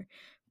anymore.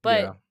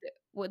 But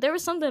there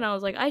was something I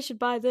was like, I should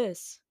buy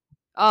this.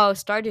 Oh,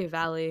 Stardew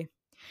Valley,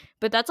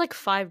 but that's like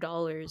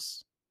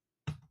 $5.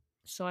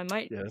 So I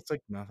might. Yeah, it's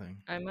like nothing.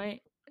 I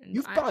might.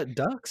 You've bought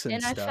ducks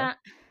and stuff.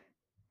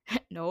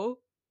 No.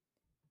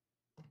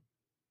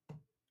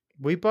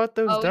 We bought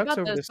those ducks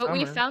over the summer. But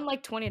we found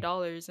like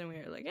 $20, and we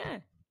were like, eh.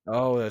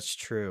 Oh, that's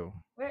true.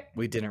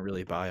 We didn't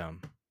really buy them.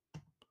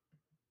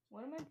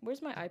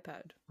 Where's my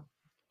iPad?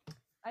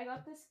 I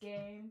got this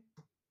game.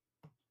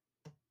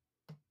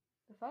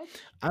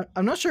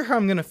 I'm not sure how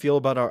I'm gonna feel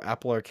about our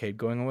Apple Arcade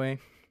going away.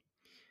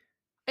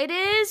 It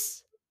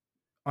is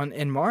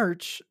in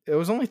March. It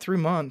was only 3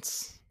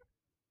 months.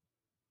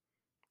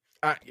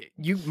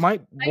 You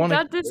might I want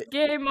got this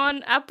game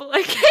on Apple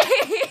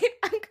Arcade.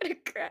 I'm gonna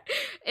cry.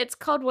 It's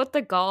called What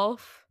the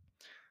Golf.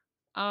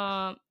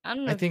 I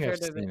don't know I if you've think I've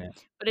heard of seen it,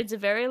 it. but it's a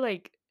very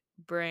like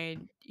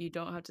brain. You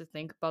don't have to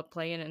think about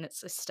playing, and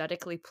it's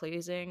aesthetically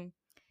pleasing.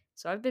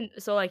 So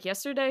like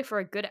yesterday for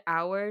a good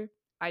hour,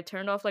 I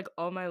turned off like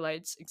all my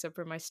lights except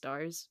for my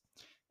stars,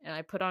 and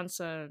I put on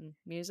some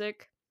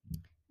music,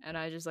 and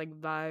I just like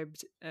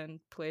vibed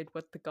and played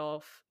What the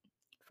Golf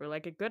for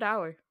like a good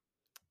hour.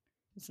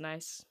 It's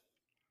nice.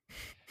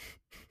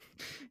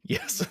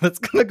 Yes, that's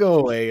gonna go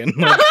away in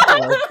like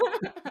 12.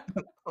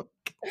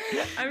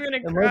 I'm gonna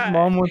Unless cry.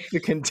 mom wants to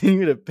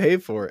continue to pay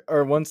for it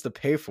or wants to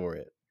pay for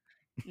it.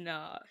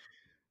 Nah.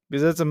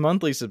 Because it's a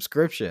monthly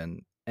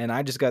subscription and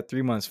I just got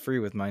 3 months free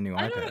with my new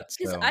I don't know, iPad.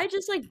 because So I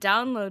just like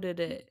downloaded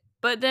it.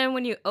 But then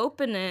when you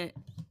open it,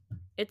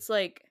 it's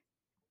like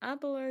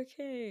Apple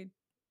Arcade.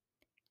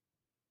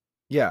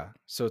 yeah,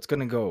 so it's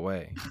gonna go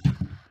away.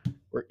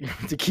 You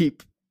have to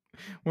keep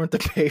we have to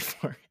pay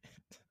for it.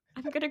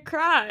 I'm gonna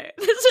cry.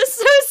 This is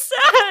so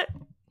sad.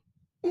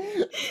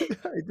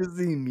 I just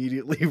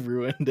immediately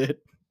ruined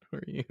it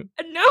for you.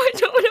 And now I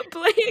don't want to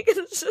play it because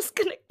it's just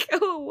gonna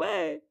go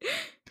away.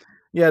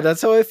 Yeah,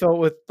 that's how I felt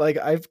with like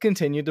I've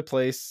continued to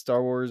play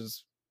Star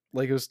Wars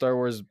Lego Star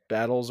Wars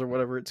Battles or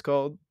whatever it's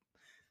called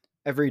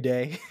every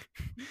day.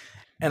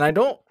 And I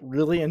don't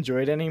really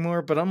enjoy it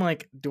anymore, but I'm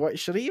like,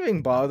 should I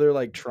even bother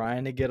like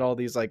trying to get all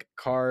these like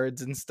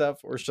cards and stuff,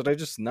 or should I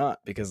just not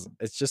because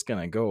it's just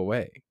gonna go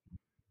away?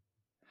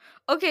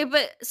 Okay,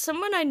 but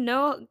someone I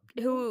know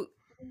who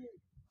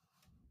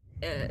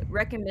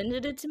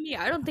recommended it to me,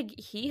 I don't think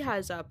he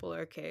has Apple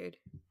Arcade.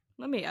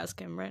 Let me ask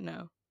him right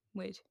now.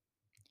 Wait.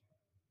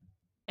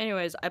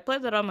 Anyways, I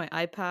played that on my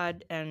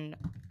iPad and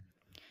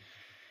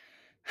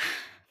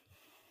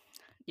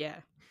yeah,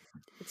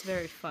 it's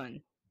very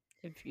fun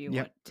if you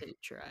Yep. want to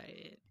try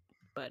it.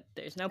 But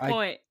there's no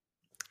point.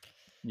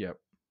 Yep.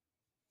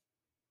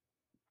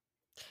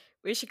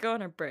 We should go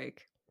on a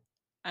break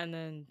and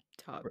then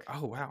talk.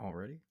 Oh wow,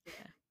 already? Yeah.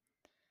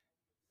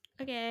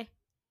 Okay.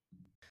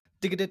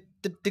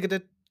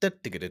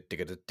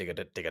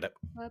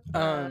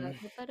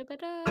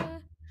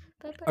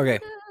 Okay.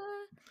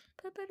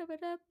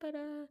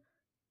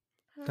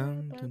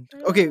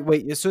 Okay,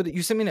 wait. So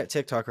you sent me that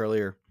TikTok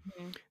earlier.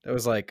 Mhm. That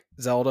was like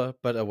Zelda,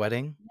 but a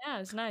wedding. Yeah,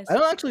 it's nice. I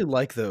don't actually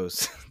like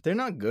those. They're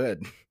not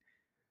good.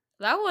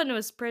 That one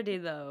was pretty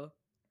though.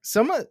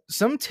 Some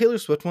Taylor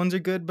Swift ones are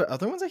good, but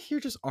other ones I hear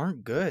just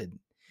aren't good.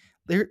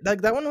 They're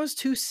like that one was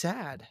too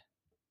sad.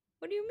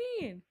 What do you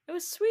mean? It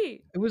was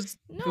sweet. It was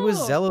No.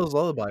 Zelda's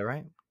Lullaby,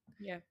 right?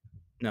 Yeah.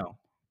 No.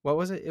 What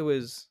was it? It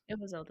was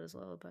Zelda's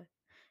Lullaby.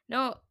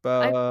 No, ba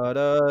I da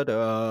da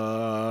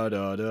da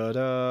da da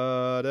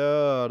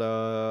da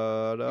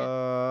da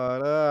yeah.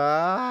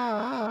 da.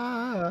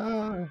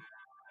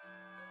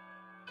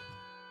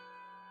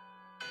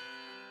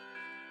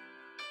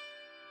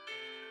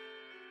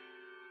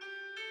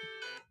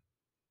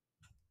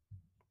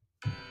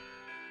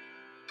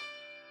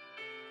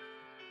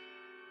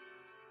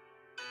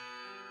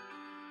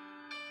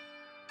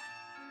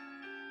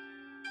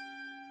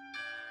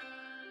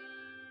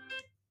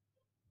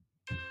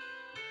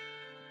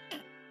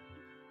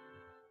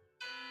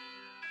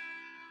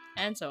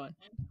 And so on.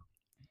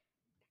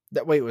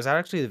 That wait, was that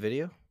actually the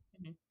video?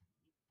 Mhm.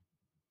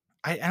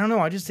 I don't know.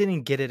 I just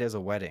didn't get it as a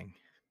wedding.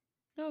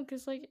 No,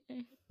 because like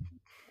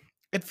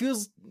It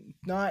feels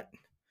not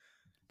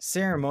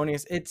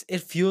ceremonious.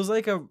 It feels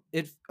like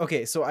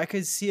okay, so I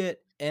could see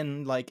it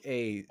in like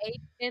a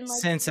in like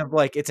sense of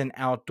like it's an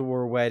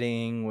outdoor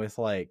wedding with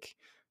like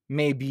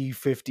maybe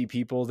 50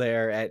 people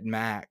there at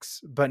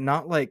max, but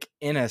not like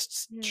in a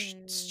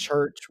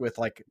church with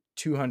like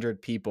 200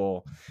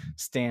 people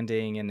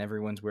standing and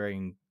everyone's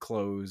wearing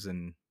clothes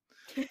and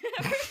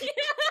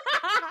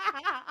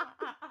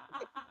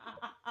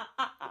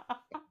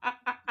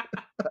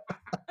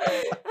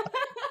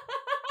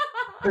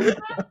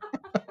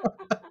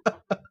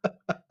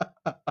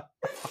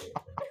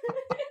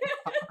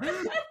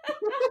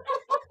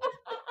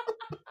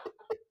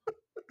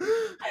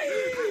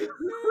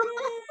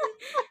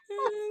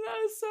That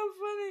was so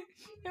funny.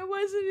 It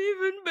wasn't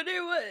even, but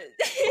it was.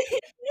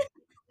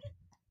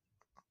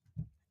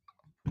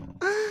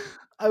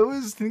 I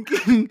was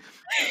thinking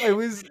I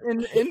was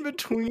in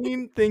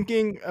between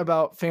thinking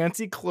about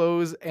fancy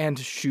clothes and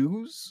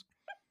shoes.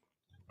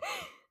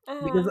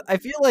 Because I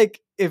feel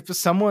like if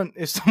someone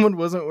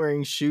wasn't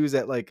wearing shoes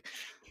at like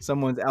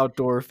someone's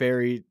outdoor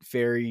fairy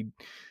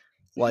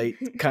light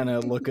kind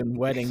of looking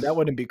wedding, that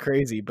wouldn't be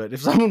crazy. But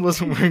if someone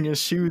wasn't wearing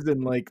his shoes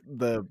in like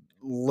the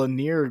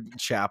Lanier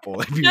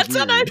Chapel, it'd be That's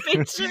weird. what I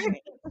pictured.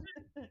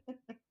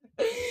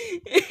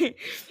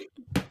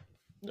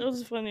 That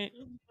was funny.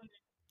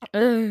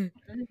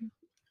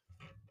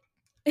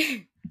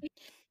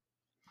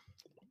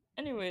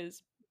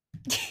 Anyways.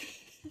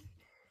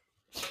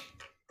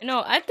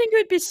 No, I think it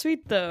would be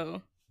sweet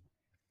though.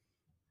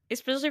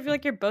 Especially if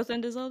like you're both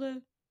into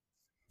Zelda.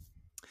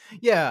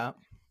 Yeah.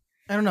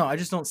 I don't know. I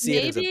just don't see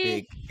it as a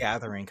big Maybe,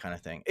 gathering kind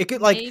of thing. It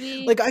could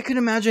maybe. I could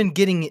imagine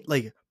getting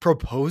like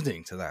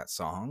proposing to that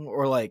song,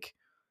 or like,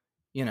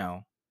 you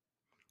know,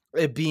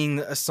 it being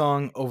a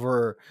song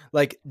over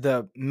like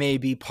the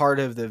maybe part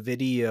of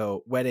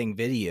the wedding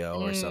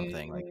video or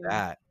something like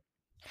that.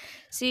 But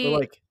See,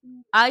 like,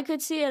 I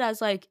could see it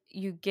as like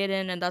you get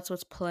in and that's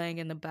what's playing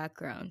in the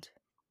background.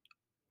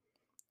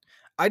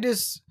 I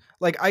just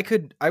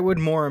I would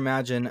more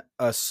imagine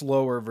a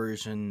slower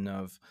version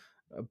of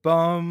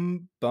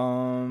bum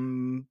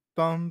bum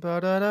bum ba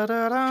da da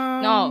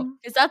da No, dum.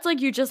 because that's like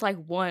you just like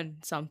won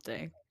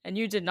something. And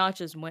you did not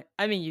just win.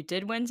 I mean, you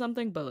did win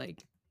something, but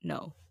like,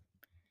 no.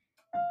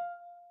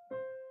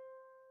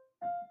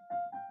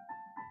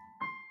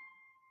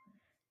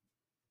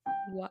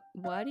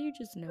 Why do you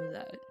just know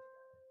that?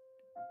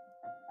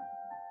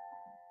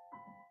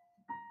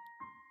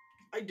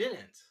 I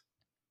didn't.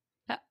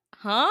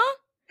 Huh?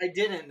 I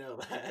didn't know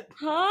that.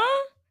 Huh?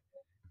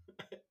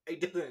 I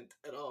didn't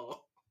at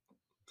all.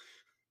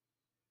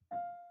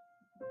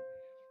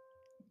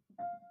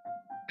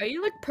 Are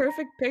you like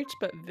perfect pitch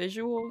but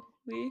visually?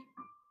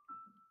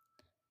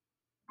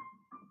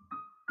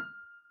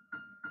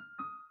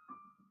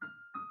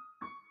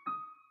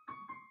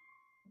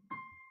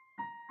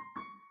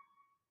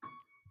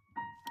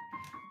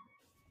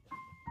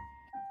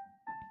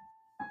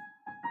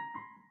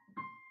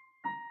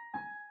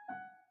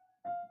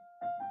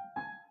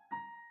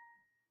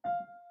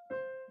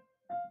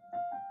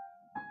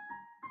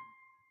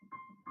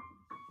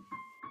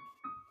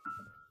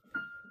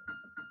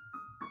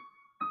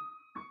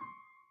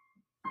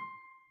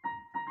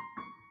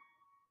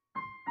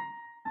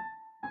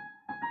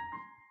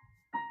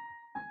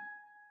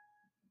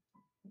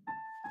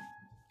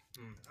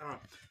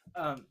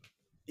 I don't know.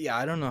 Yeah,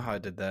 I don't know how I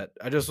did that.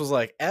 I just was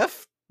like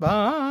F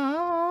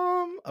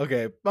bomb.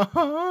 Okay,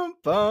 bomb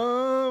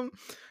bomb,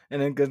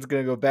 and then it's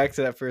gonna go back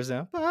to that first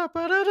sound. That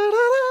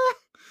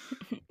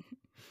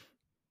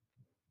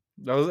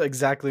was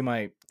exactly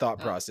my thought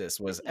process.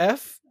 Was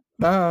F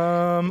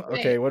bomb.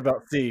 Okay, what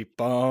about C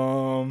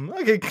bomb?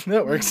 Okay,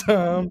 that works.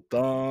 Dun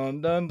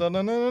dun dun dun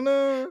dun dun.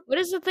 Dun. What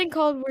is the thing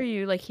called where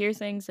you like hear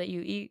things that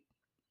you eat?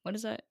 What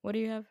is that? What do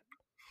you have?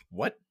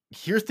 What?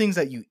 Hear things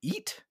that you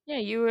eat? Yeah,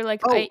 you were like,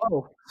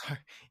 Oh, sorry.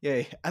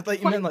 Yeah, I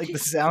thought you meant like the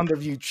sound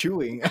of you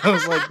chewing. I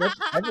was like, that's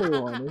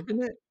everyone,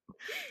 isn't it?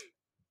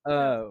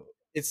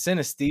 It's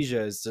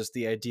synesthesia. Is just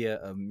the idea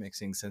of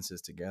mixing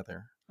senses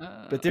together.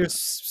 But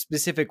there's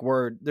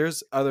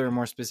other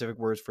more specific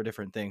words for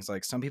different things.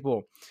 Like some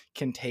people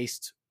can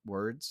taste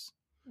words.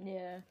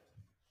 Yeah.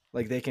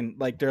 Like they can,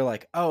 like they're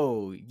like,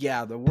 oh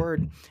yeah, the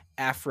word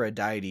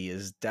Aphrodite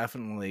is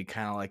definitely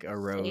kind of like a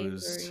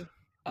rose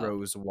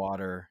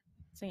water.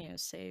 I think it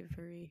was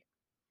savory.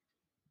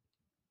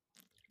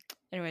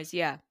 Anyways,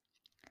 yeah.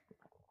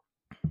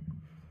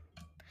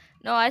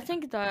 No, I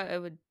think that it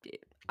would.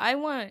 I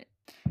don't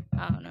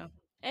know.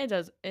 It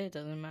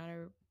doesn't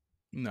matter.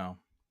 No.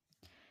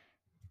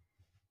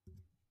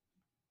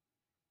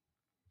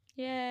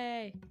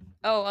 Yay!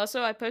 Oh,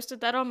 also I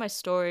posted that on my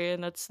story,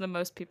 and that's the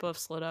most people have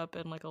slid up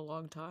in like a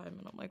long time,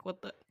 and I'm like,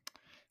 what the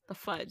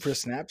fudge? For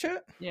Snapchat?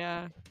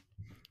 Yeah.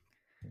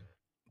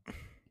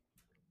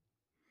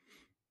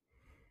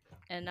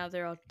 And now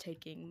they're all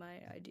taking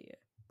my idea,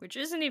 which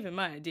isn't even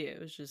my idea. It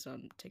was just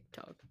on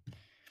TikTok.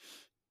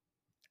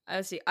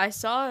 I see. I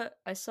saw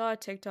a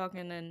TikTok,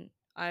 and then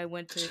I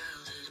went to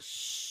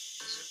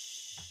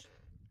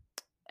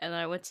and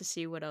I went to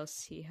see what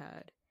else he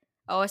had.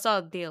 Oh, I saw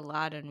the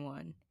Aladdin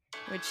one,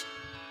 which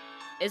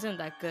isn't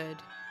that good.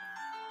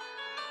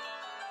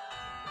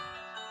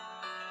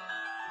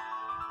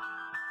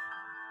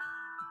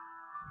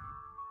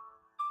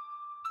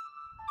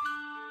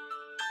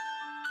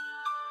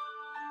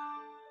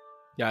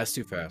 Yeah, it's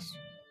too fast.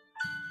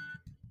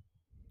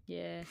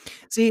 Yeah.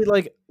 See,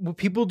 like what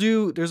people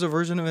do, there's a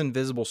version of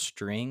Invisible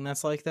String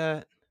that's like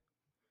that.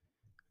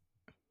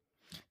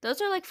 Those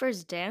are like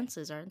first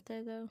dances, aren't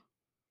they, though?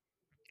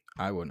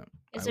 I wouldn't.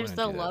 Is there's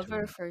the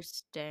Lover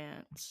first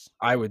dance?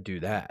 I would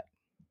do that.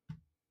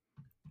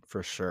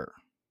 For sure.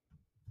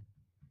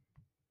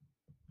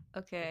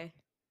 Okay.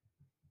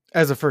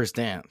 As a first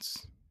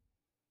dance.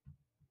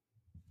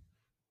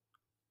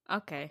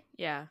 Okay,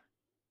 yeah.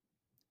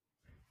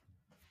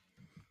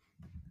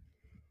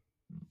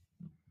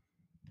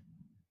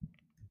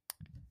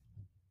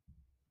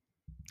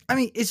 I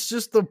mean, it's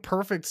just the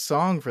perfect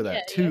song for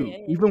that too,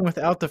 even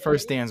without the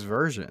first dance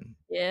version.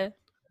 Yeah.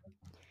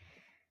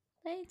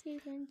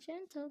 Ladies and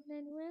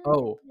gentlemen,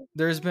 oh,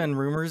 there's been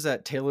rumors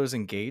that Taylor's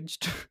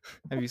engaged.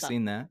 Have you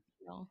seen that?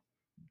 No.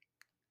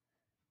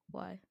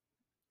 Why?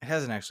 It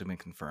hasn't actually been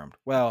confirmed.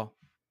 Well,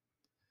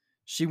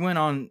 she went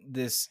on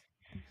this.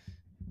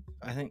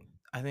 I think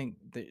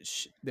that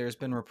there's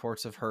been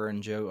reports of her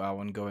and Joe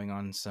Alwyn going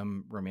on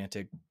some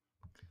romantic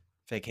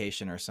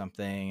vacation or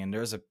something, and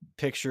there's a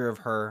picture of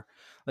her,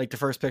 like the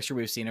first picture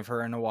we've seen of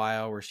her in a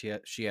while, where she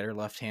had her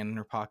left hand in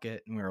her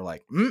pocket, and we were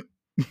like, what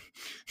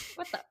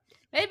the?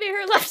 Maybe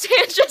her left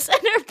hand just in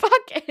her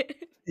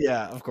pocket.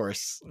 Yeah, of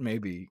course,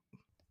 maybe.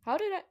 How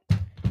did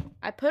I?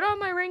 I put on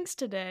my rings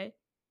today,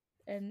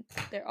 and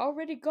they're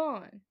already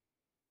gone.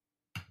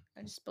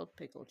 I just spilled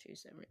pickle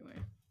juice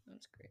everywhere.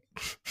 That's great.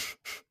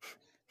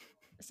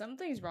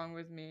 Something's wrong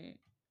with me.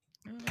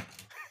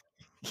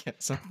 Yeah,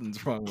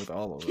 something's wrong with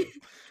all of us.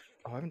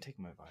 Oh, I haven't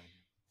taken my vitamin.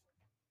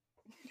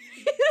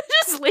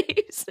 Just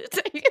leaves.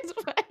 Take his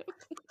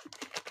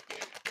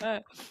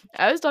vitamin.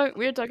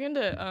 We were talking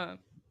to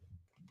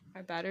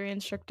our battery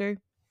instructor,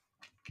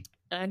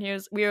 and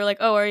we were like,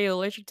 "Oh, are you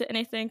allergic to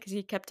anything?" Because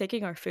he kept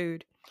taking our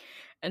food,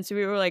 and so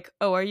we were like,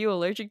 "Oh, are you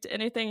allergic to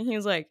anything?" And he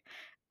was like,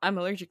 "I'm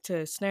allergic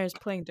to Snares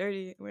playing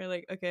dirty." And we were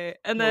like, "Okay,"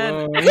 and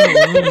then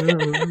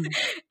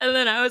and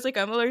then I was like,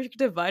 "I'm allergic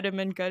to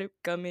vitamin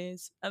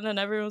gummies," and then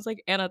everyone was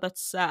like, "Anna,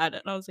 that's sad,"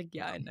 and I was like,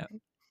 "Yeah, I know."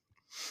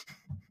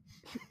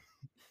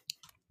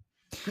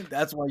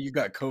 That's why you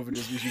got COVID,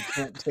 is because you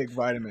can't take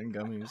vitamin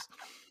gummies.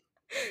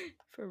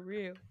 For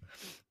real.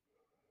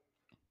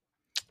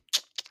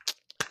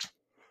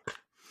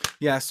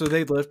 Yeah, so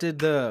they lifted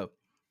the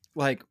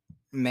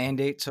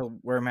mandate to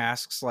wear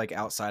masks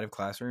outside of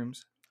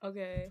classrooms.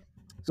 Okay.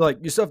 So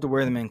you still have to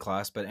wear them in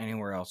class, but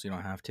anywhere else you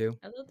don't have to.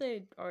 I thought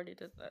they already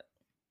did that.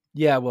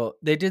 Yeah, well,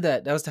 they did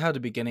that. That was how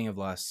the beginning of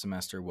last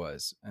semester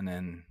was, and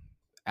then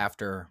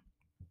after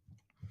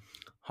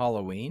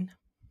Halloween,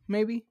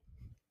 maybe.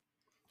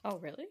 Oh,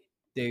 really?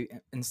 They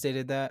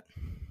instated that.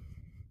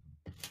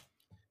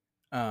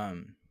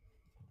 And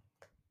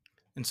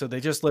so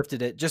they just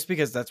lifted it just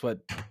because that's what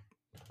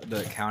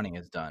the county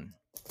has done.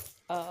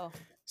 Oh.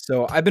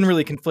 So I've been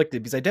really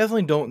conflicted because I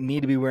definitely don't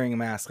need to be wearing a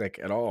mask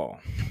at all.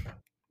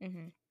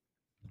 Mm-hmm.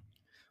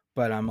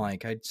 But I'm I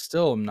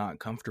still am not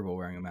comfortable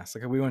wearing a mask.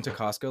 We went to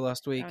Costco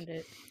last week,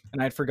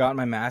 and I'd forgotten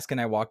my mask,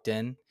 and I walked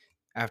in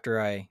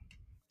after I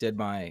did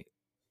my,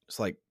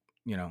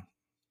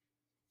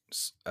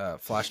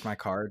 flashed my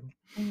card,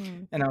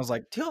 and I was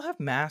like, "Do y'all have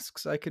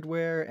masks I could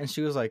wear?" And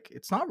she was like,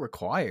 "It's not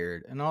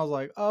required." And I was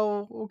like,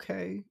 "Oh,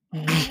 okay." I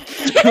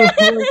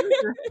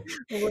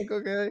was like,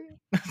 "Okay,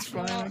 that's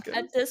fine." Well,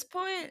 at this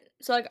point,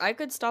 so I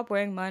could stop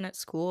wearing mine at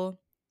school,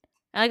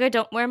 and I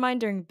don't wear mine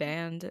during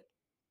band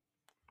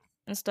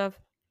and stuff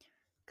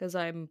because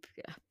I'm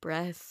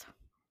breath.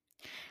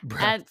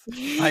 I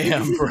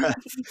am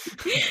breath.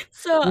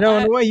 So in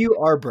a way, you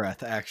are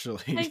breath,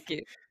 actually. Thank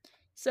you.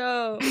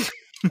 So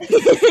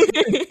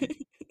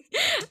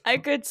I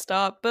could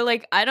stop, but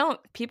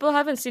people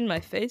haven't seen my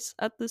face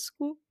at the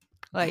school.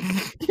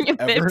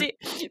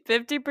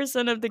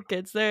 50% of the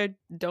kids there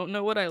don't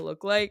know what I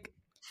look like.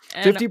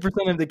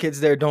 50% of the kids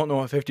there don't know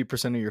what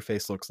 50% of your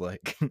face looks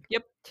like.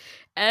 Yep.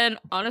 And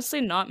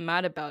honestly, not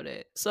mad about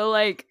it. So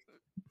I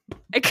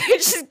could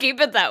just keep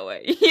it that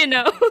way,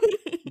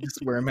 Just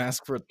wear a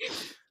mask for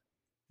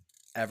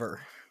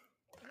ever.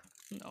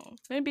 No,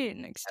 maybe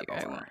next year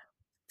I won't.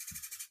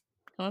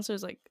 Unless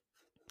there's I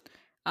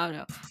don't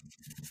know.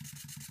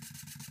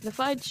 The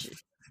fudge.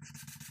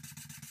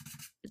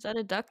 Is that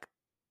a duck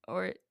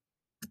or?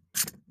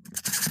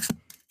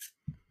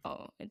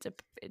 Oh, it's a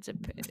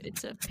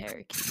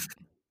parakeet.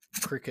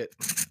 Cricket.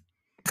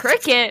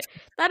 Cricket?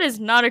 That is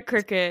not a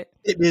cricket.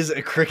 It is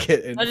a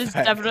cricket. That is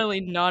definitely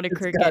not a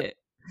cricket.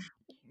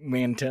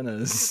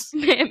 Mantennas.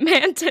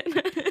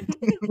 Mantenna.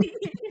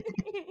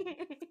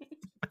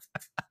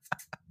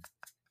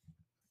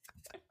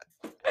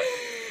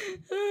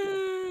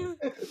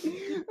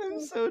 I'm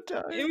so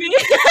tired.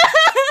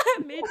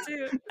 Me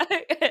too.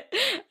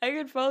 I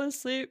could fall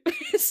asleep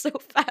so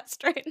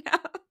fast right now.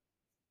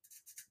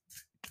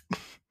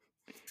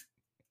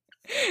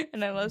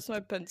 And I lost my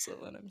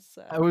pencil and I'm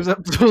sad. I was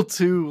up till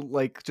 2,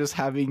 just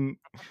having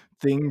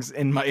things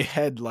in my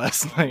head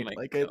last night. Oh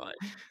my God.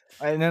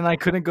 And then I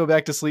couldn't go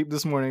back to sleep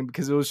this morning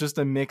because it was just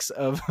a mix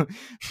of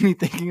me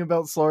thinking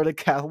about Florida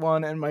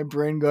Decathlon and my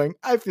brain going,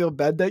 I feel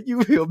bad that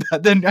you feel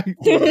bad that now you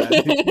feel bad.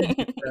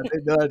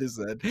 That I just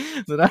said.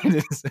 That I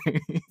didn't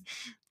say.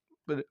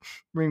 But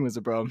ring was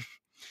a problem.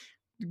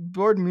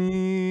 Bored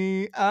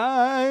me.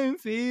 I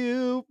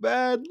feel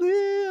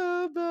badly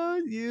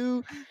about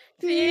you.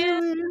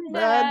 Feeling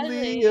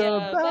badly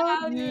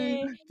about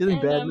you. Feeling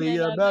badly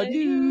about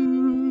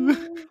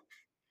you.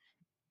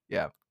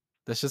 Yeah.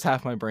 That's just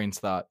half my brain's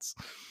thoughts.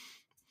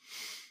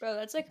 Bro,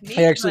 that's like me.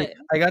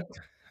 I got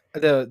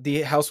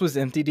the house was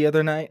empty the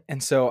other night,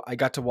 and so I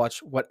got to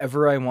watch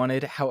whatever I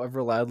wanted,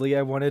 however loudly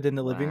I wanted in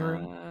the living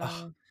room.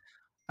 Oh,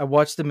 I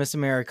watched the Miss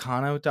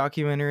Americano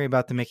documentary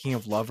about the making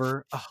of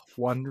Lover. Oh,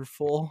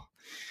 wonderful.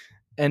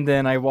 And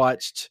then I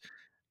watched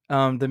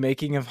the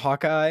making of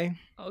Hawkeye.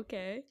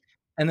 Okay.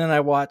 And then I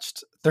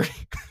watched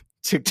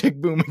Tick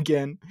Tick Boom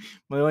again.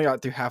 I only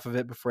got through half of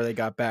it before they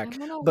got back.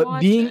 But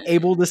being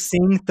able to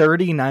sing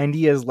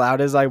 3090 as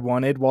loud as I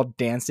wanted while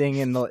dancing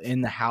in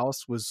the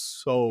house was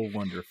so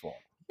wonderful.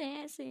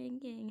 They're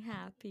singing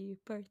happy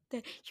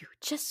birthday. You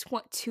just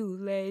want to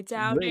lay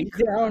down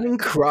and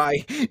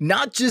cry.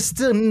 Not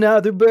just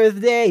another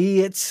birthday.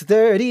 It's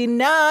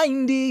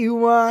 3090.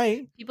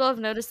 Why? People have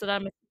noticed that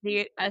I'm a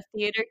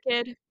theater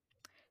kid.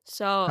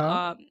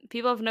 So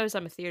people have noticed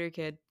I'm a theater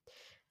kid.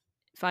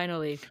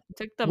 Finally,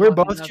 took them We're long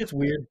both enough. just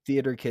weird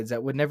theater kids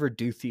that would never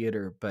do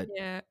theater, but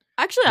Yeah,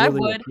 actually, I really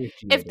would.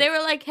 appreciate If they it. were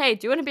like, "Hey,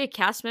 do you want to be a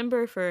cast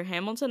member for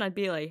Hamilton?" I'd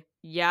be like,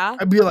 "Yeah,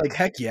 I'd be like,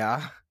 heck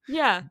yeah.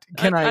 yeah."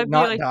 Can I I'd be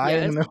not like, die in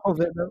the "Yes." middle of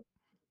it though?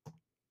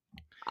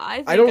 I I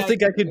think don't I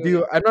think I could could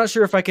do it. I'm not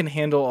sure if I can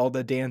handle all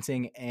the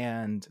dancing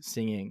and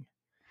singing.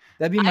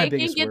 That'd be my I can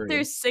biggest get through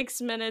worry.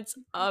 6 minutes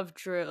of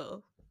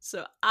drill,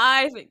 so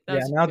I think Yeah,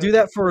 that's and I'll good. do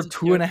that for It's a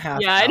joke.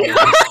 2.5 Yeah, I know.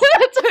 hours.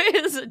 That's why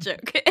it's a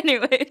joke.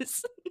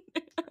 Anyways,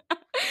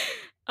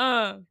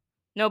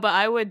 no, but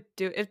I would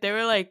do if they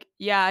were like,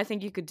 "Yeah, I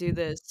think you could do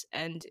this,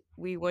 and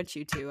we want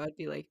you to." I'd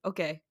be like,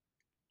 "Okay,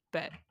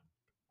 bet."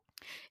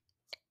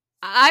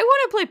 I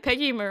want to play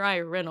Peggy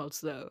Mariah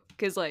Reynolds though,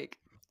 because like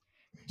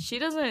she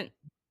doesn't.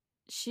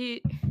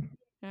 She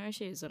no,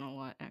 she isn't a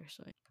lot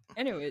actually.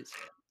 Anyways,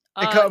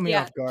 It caught me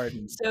yeah. off guard.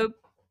 So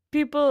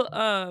people,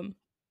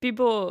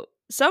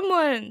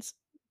 someone's.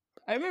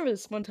 I remember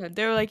this one time.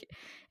 They were like,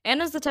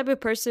 Anna's the type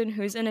of person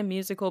who's in a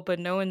musical, but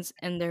no one's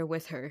in there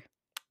with her.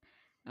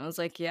 I was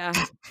like, yeah.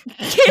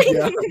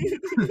 Yeah.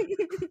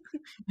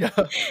 Yeah.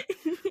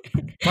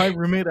 My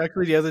roommate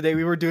actually the other day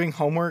we were doing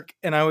homework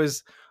and I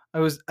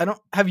don't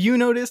have you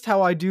noticed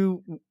how I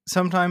do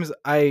sometimes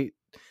I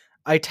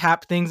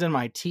tap things in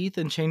my teeth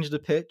and change the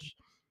pitch?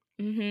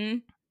 Mm-hmm.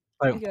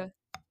 Like, Okay.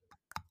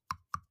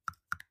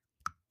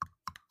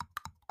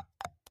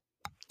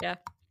 Yeah.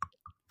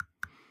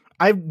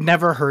 I've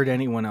never heard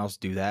anyone else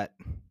do that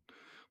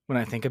when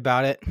I think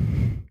about it.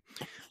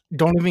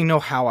 Don't even know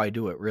how I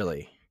do it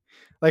really.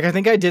 Like I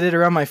think I did it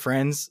around my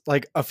friends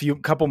like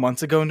couple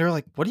months ago and they're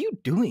like, "What are you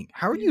doing?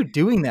 How are you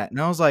doing that?" And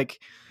I was like,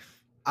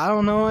 I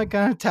don't know, I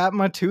kind of tap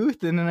my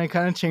tooth and then I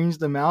kind of change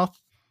the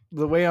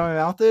way my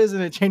mouth is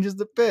and it changes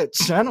the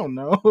pitch. I don't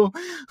know.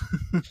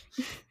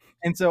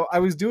 And so I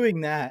was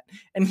doing that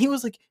and he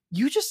was like,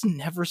 "You just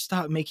never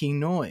stop making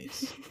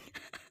noise."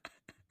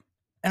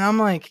 And I'm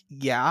like,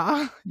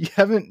 "Yeah, you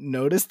haven't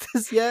noticed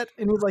this yet?"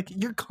 And he's like,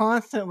 "You're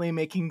constantly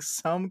making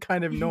some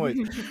kind of noise.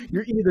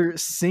 You're either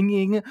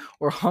singing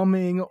or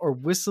humming or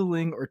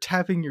whistling or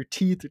tapping your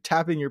teeth or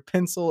tapping your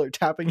pencil or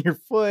tapping your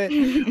foot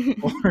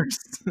or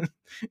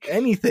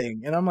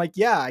anything." And I'm like,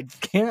 "Yeah, I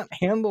can't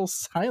handle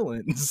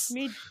silence."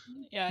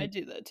 Yeah, I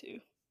do that too.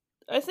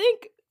 I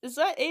think, is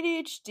that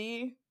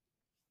ADHD?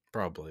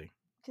 Probably.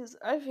 Because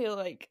I feel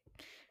like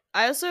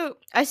I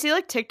see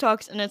like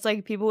TikToks and it's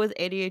like people with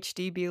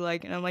ADHD be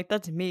like, and I'm like,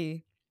 that's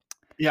me.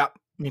 Yeah,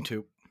 me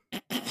too.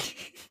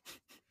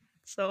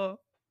 So,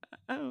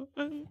 I don't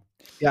know.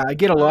 Yeah, I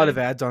get a lot of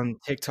ads on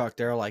TikTok.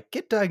 They're like,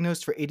 "Get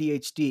diagnosed for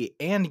ADHD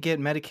and get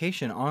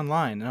medication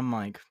online." And I'm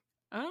like,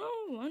 I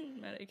don't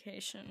want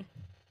medication.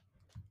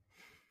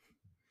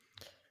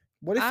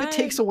 what if it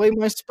takes away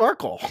my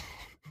sparkle?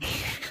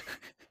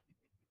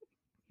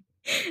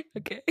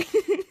 Okay.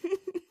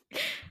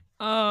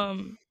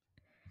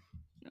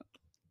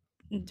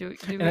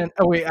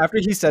 Wait, after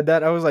he said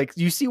that, I was like,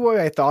 you see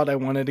why I thought I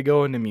wanted to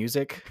go into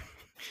music?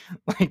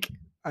 Like,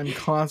 I'm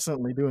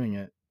constantly doing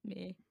it.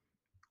 Me.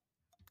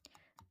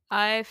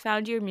 I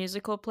found your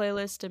musical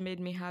playlist and made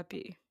me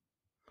happy.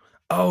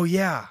 Oh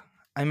yeah,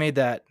 I made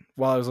that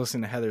while I was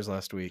listening to Heather's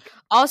last week.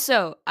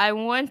 Also, I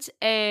want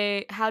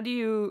a how do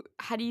you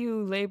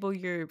label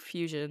your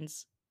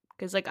fusions?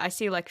 Because like I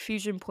see like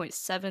fusion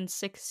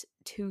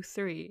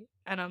 0.7623,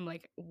 and I'm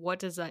like, what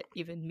does that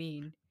even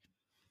mean?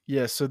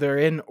 Yeah, so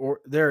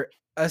they're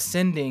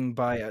ascending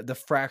by the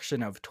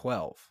fraction of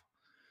 12.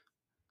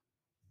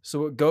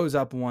 So it goes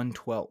up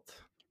 1/12.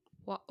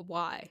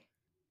 Why?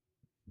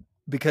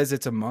 Because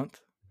it's a month.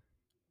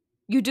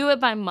 You do it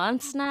by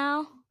months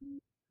now?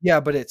 Yeah,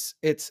 but it's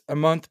a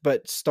month,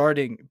 but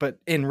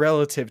in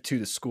relative to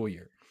the school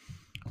year.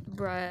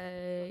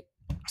 Right.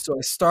 So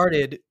I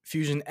started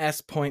Fusion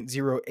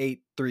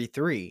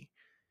S.0833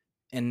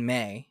 in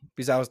May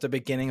because that was the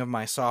beginning of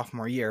my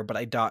sophomore year, but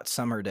I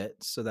summered it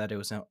so that it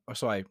was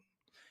so I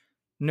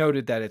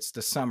noted that it's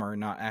the summer,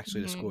 not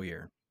actually the school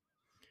year.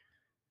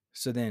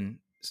 So then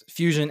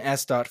Fusion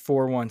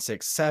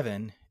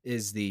S.4167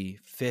 is the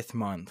 5th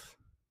month,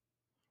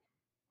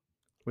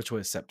 which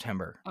was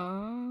September.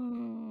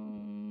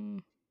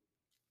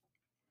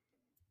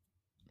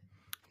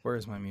 Where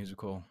is my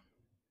musical?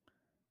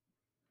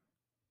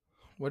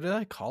 What did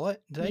I call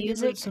it? Did I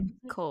give it some?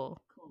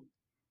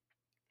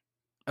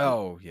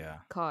 Oh yeah.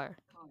 Car.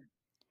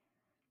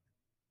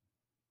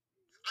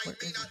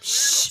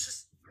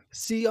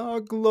 See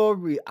our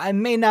glory. I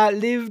may not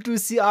live to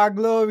see our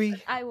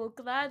glory. I will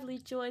gladly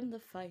join the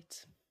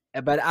fight.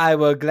 But I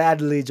will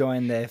gladly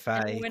join the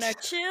fight. And when our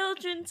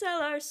children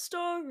tell our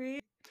story.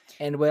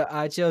 And when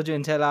our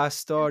children tell our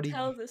story.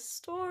 Tell the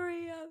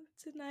story of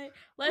tonight.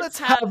 Let's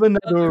have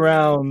another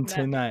round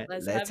tonight.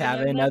 Let's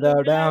have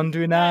another round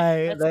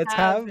tonight. Let's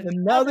have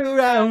another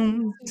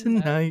round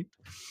tonight.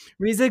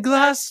 Raise a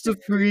glass to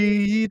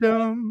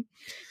freedom.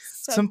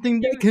 Something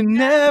they can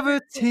never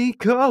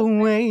take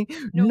away,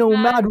 no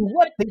matter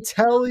what they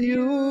tell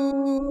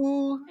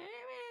you.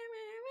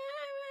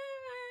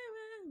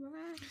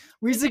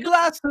 Raise a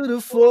glass to the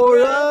 4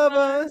 of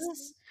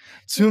us.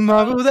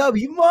 Tomorrow there'll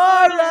be more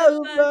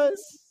of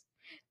us.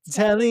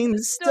 telling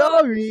the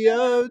story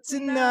of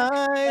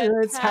tonight.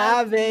 Let's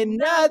have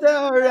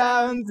another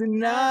round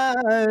tonight.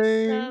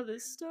 Tell the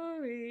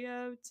story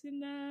of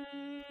tonight.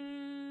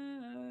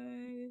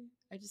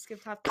 I just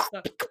skipped half the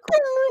stuff.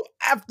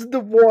 After the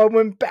war, I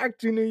went back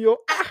to New York.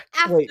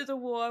 After the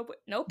war,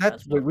 nope.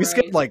 That's wait, we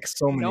skipped like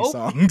so many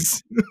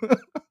songs.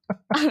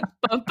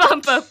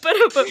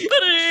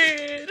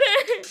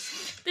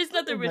 There's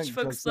nothing rich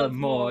folks love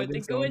more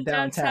than going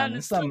downtown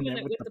and slumming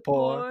it with the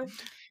poor.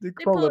 They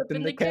pull up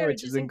in the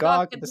carriages and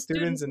gawk at the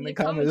students and they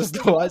come just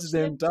to watch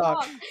them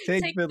talk.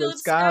 Take Philip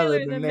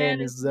Schuyler, the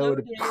man is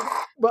loaded.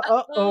 But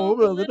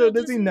little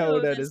does he know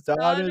that his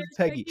daughter's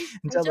Peggy,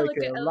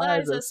 Angelica,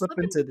 Eliza slip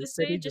into the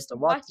city just to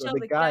watch all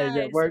the guys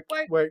at work.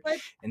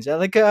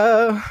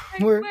 Angelica,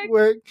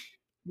 work.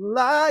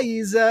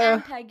 Liza,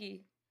 and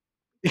Peggy.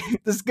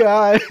 The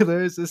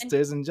Schuyler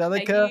sisters,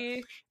 Angelica,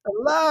 Peggy.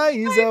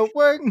 Eliza,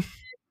 work.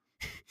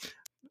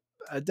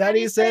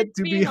 Daddy said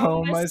to be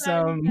home by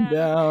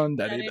sundown.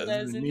 Daddy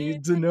doesn't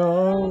need to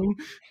know.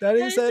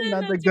 Daddy said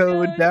not to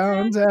go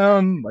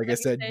downtown. Like I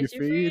said, you're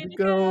free to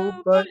go,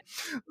 but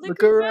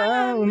look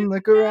around.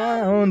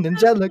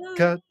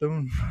 Angelica,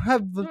 don't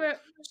have a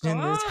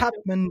it's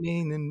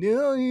happening in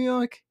New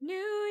York.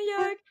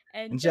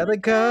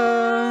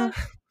 Angelica,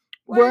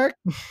 work.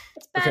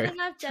 It's bad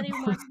enough Daddy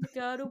wants to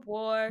go to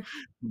war.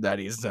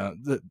 Daddy's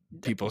the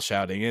people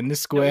shouting in the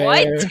square.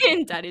 What?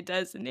 Daddy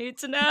doesn't need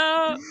to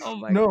know. Oh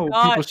my god. No,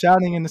 people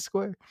shouting in the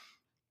square.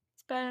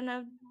 It's bad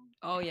enough.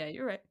 Oh yeah,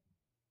 you're right.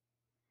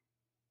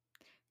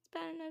 It's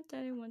bad enough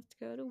Daddy wants to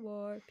go to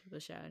war. People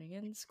shouting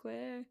in the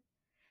square.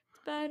 It's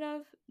bad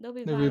enough. There'll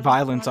be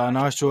violence on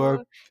our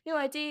shore. New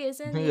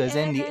ideas in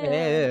the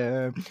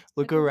air.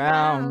 Look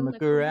around.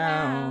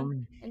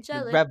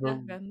 Angelica,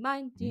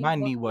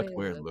 remind me what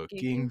we're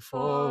looking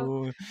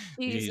for.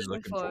 He's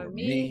looking for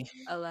me.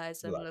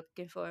 Eliza, I'm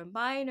looking for a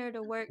miner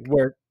to work.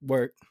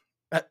 Work.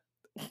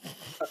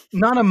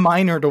 Not a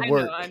miner to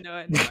work. I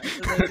know.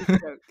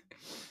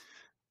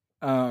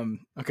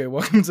 Okay,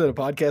 welcome to the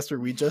podcast where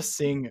we just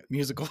sing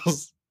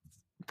musicals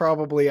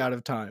probably out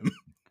of time.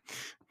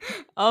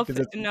 I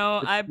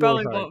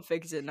probably won't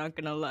fix it, not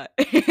gonna lie.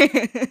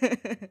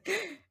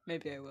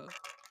 Maybe I will.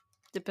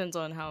 Depends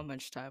on how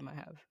much time I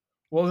have.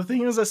 Well, the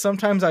thing is that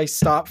sometimes I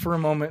stop for a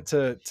moment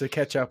to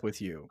catch up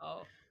with you.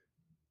 Oh.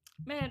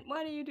 Man,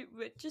 why do you do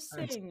it? Just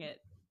saying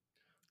it.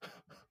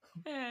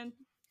 Man.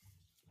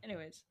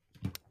 Anyways.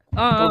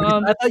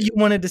 I thought you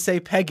wanted to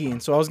say Peggy,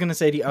 and so I was gonna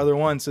say the other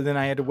one, so then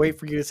I had to wait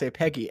for you to say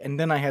Peggy, and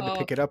then I had to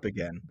pick it up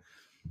again.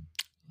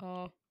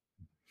 Oh.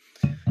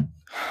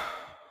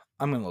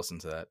 I'm gonna listen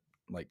to that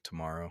like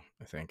tomorrow,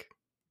 I think.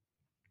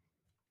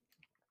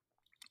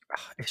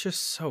 It's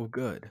just so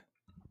good.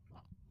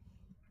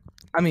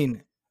 I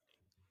mean,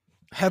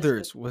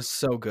 Heather's was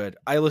so good.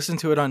 I listened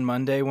to it on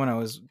Monday when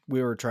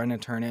we were trying to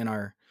turn in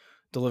our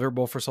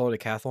deliverable for Solo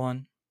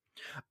Decathlon.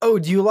 Oh,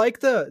 do you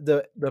like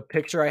the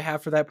picture I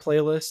have for that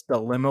playlist? The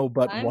limo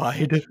but I'm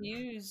wide.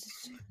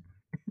 Confused.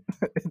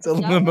 It's a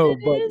limo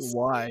but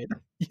wide.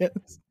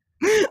 Yes.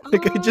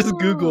 Like I just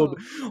googled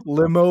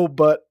limo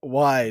but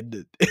wide,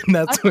 and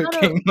that's what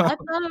came up. I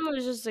thought it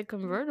was just a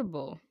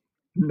convertible.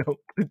 No,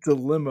 it's a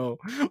limo,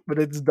 but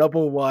it's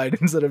double wide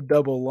instead of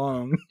double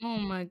long. Oh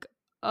my god!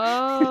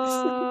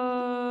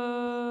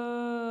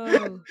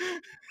 Oh,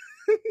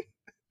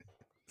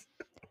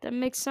 that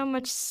makes so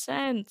much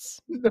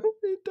sense. No,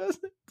 it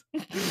doesn't.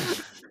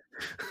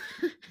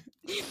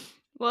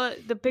 Well,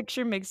 the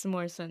picture makes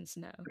more sense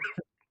now.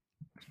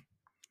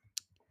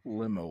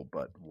 Limo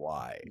but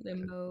wide.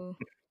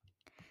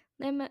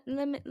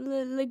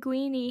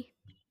 Linguini.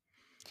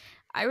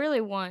 I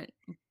really want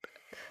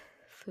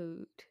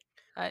food.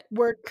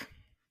 Work.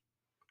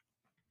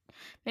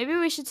 Maybe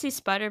we should see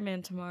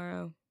Spider-Man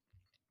tomorrow.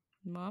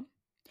 Mom?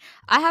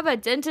 I have a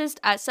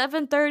dentist at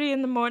 7:30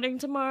 in the morning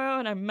tomorrow,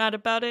 and I'm mad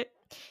about it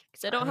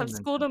because I don't have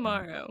school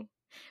tomorrow.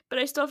 But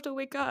I still have to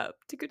wake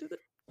up to go to the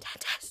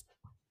dentist.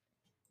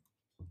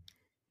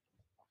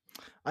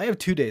 I have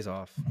 2 days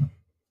off.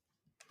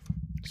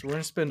 So we're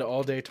going to spend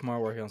all day tomorrow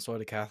working on Solo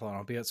Decathlon.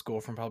 I'll be at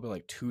school from probably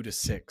like 2 to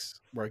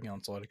 6 working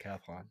on Solo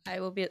Decathlon. I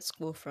will be at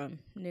school from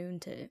noon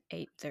to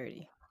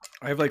 8:30.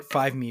 I have like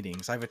 5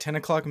 meetings. I have a 10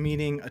 o'clock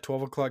meeting, a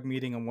 12 o'clock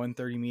meeting, a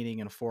 1:30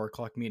 meeting, and a 4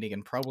 o'clock meeting,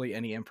 and probably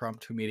any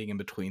impromptu meeting in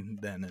between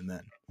then and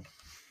then.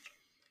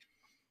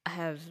 I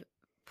have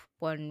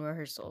one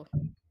rehearsal,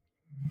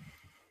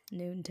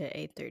 noon to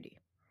 8:30.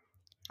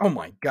 Oh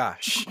my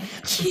gosh.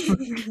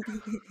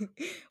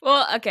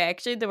 Well, okay,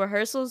 actually the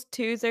rehearsal's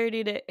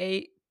 2:30 to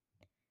 8:30.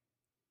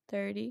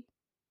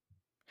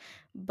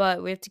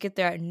 But we have to get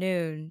there at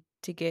noon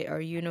to get our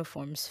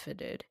uniforms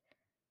fitted.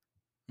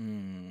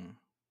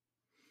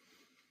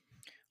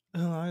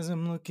 Otherwise,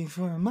 I'm looking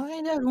for a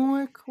mind at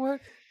work.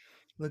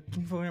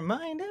 Looking for a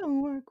mind at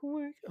work.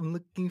 I'm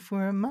looking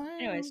for a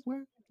mind at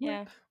work.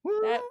 Yeah.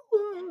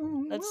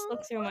 Let's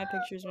look through my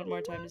pictures one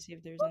more time to see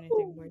if there's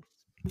anything worth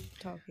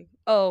talking.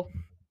 Oh.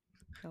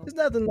 No. There's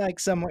nothing like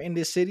somewhere in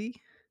this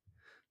city.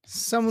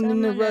 Someone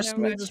in a rush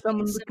Someone needs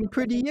someone looking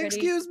pretty.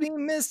 Excuse me,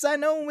 miss, I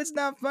know it's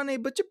not funny,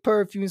 but your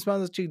perfume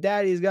smells like your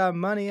daddy's got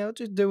money. Out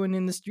just doing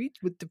in the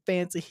streets with the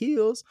fancy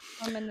heels.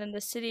 Woman in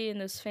the city in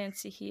those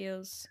fancy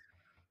heels.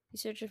 You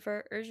searching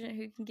for urgent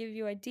who can give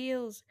you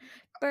ideals.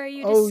 Burr,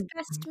 you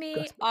disgust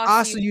me.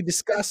 Also, you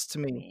disgust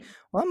me.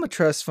 Well, I'm a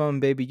trust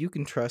fund, baby. You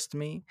can trust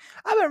me.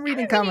 I've been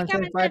reading Common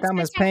Sense by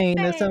Thomas Paine.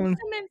 That's someone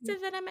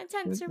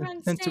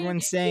to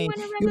run sane.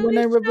 You want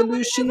a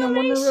revolution? I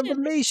want a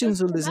revelation.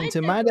 So listen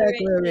to my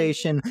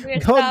declaration.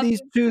 Hold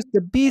these truths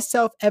to be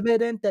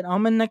self-evident that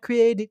I'm not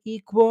created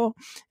equal.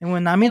 And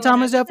when I'm in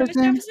Thomas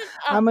Jefferson,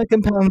 I'm a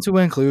compelled to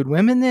include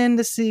women in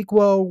the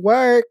sequel.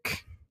 Work.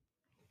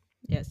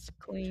 Yes,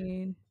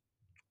 queen.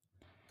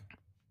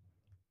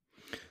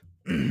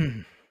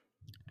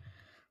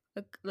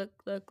 Look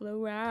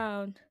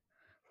around.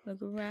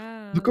 Look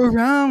around. Look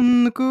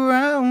around, look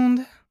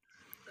around.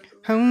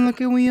 How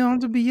lucky we are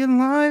to be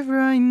alive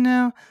right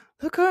now.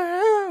 Look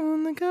around,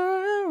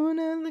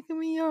 and look at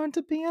we are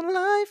to be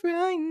alive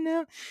right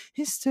now.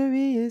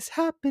 History is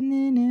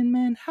happening in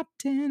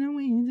Manhattan, and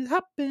we just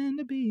happen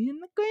to be in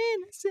the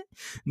greatest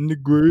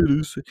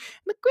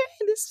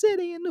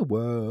city in the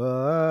world,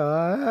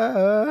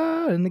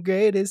 in the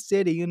greatest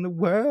city in the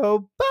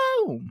world.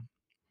 Boom.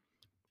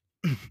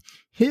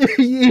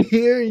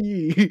 Hear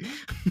ye.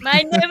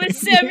 My name is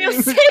Samuel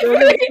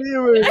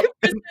Savory. I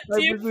present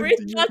to you free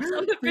thoughts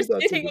on the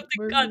proceeding of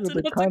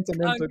the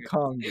Continental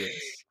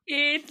Congress.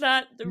 Heed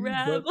not the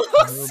rebel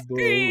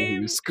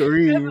scream.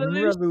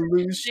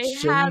 Revolution.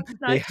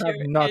 They have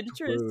not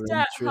interest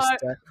at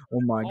heart.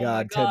 Oh my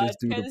God, Ted is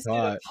due to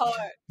pot.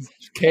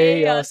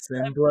 Chaos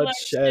and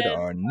bloodshed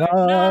are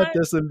not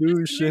the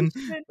solution.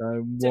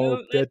 I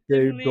hope that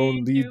they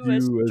don't lead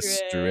you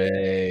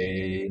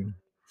astray.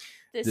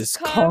 This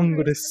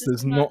Congress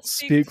does not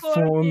speak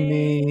for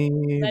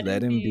me.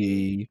 Let him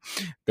be.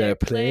 They're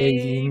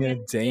playing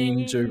a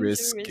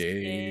dangerous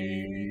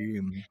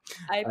game.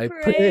 I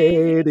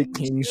pray the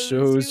King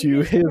shows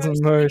you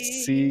his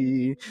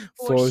mercy.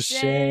 For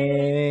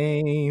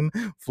shame,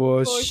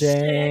 for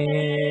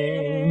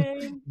shame.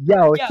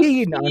 Yo,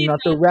 he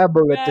not the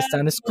rebel at this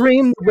time to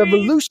scream. The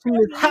revolution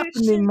is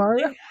happening,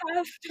 Mario.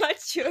 Have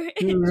not your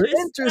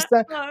interest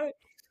at heart.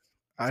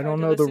 I don't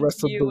know the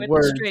rest of the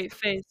words. Straight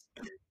face.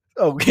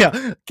 Oh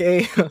yeah,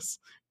 chaos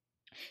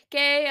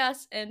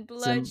and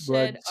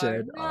bloodshed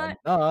are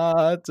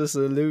not a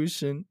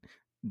solution.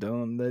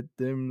 Don't let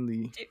them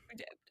leave.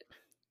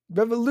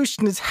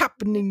 Revolution is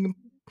happening.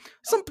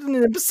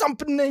 Something.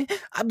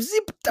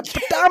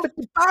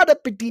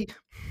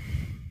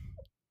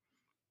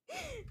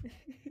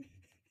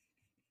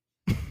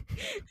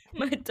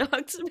 My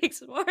dog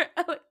speaks more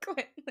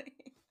eloquently.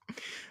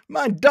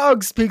 My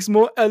dog speaks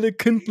more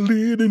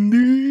eloquently than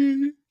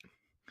me.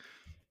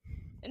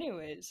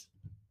 Anyways,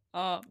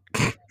 my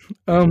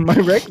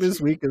rec this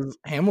week is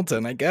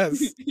Hamilton, I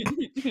guess.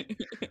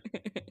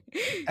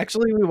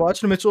 Actually, we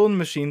watched Mitchell and the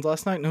Machines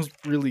last night, and it was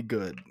really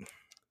good.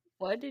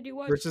 What did you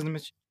watch? Versus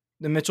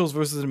the Mitchells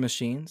versus the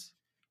Machines.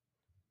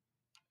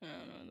 I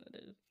don't know what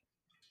that is.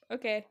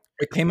 Okay.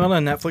 It came out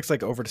on Netflix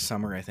like over the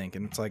summer, I think,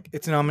 and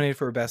it's nominated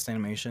for Best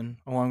Animation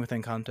along with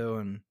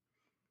Encanto and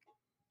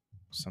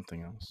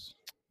something else.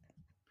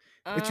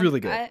 It's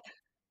really good.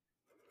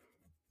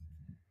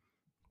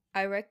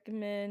 I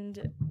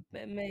recommend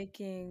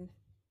making.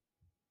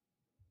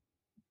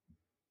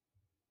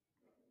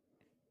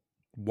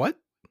 What?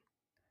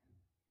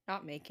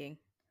 Not making.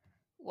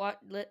 What?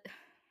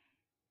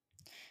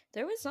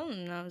 There was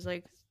something I was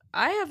like,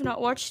 I have not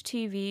watched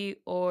TV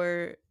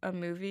or a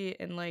movie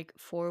in like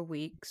 4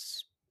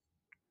 weeks.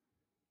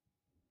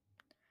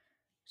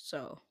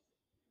 So.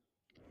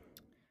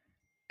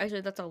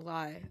 Actually, that's a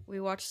lie. We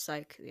watched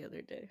Psych the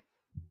other day.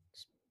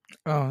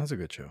 Oh, that's a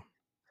good show.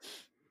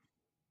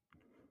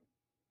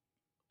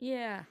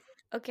 Yeah.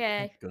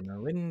 Okay. Gonna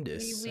win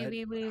this.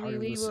 We will.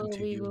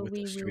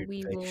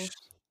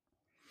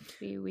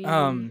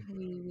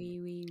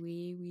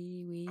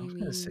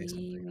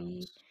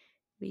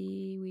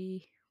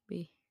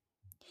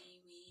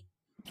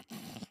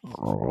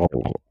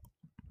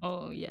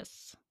 Oh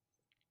yes.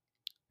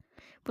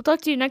 We'll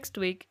talk to you next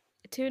week.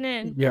 Tune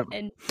in. Yep.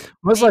 And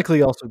most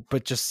likely also,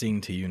 but just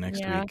seeing to you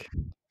next week.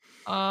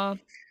 I'm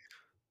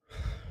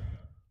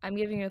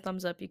giving you a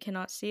thumbs up. You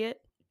cannot see it.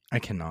 I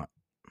cannot.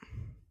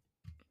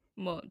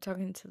 Well,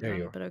 talking to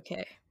them, but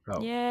okay.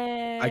 Oh.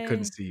 Yay. I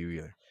couldn't see you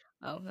either.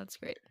 Oh, that's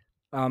great.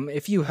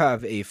 If you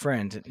have a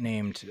friend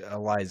named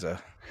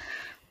Eliza.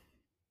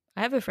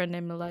 I have a friend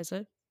named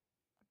Eliza,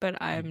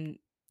 but I'm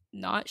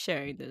not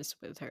sharing this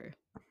with her.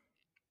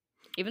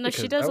 Even though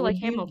she doesn't like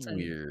Hamilton.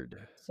 Weird.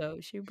 So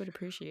she would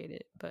appreciate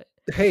it, but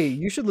hey,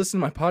 you should listen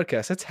to my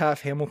podcast. That's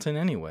half Hamilton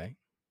anyway.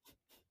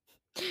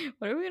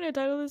 What are we gonna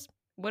title this?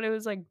 What it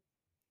was like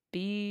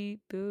boo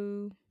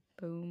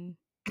boom.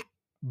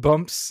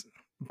 Bumps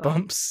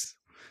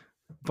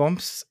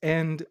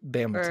and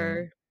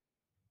Bamilton.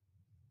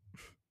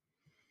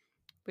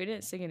 We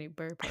didn't sing any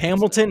burr parts.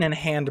 Hamilton and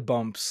hand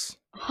bumps.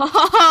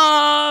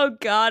 Oh,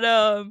 got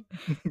him.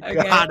 Okay.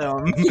 Got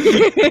him.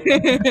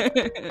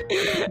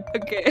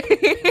 Okay.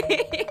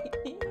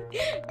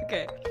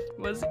 Okay.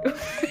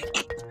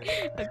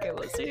 Okay,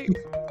 we'll see.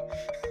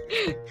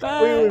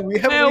 Bye. Wait, we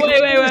have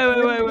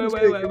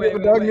Wait. a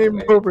dog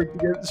named Poper to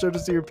get show to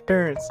see your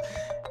parents.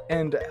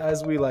 And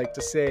as we like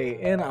to say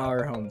in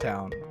our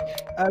hometown,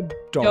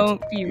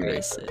 don't be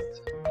racist.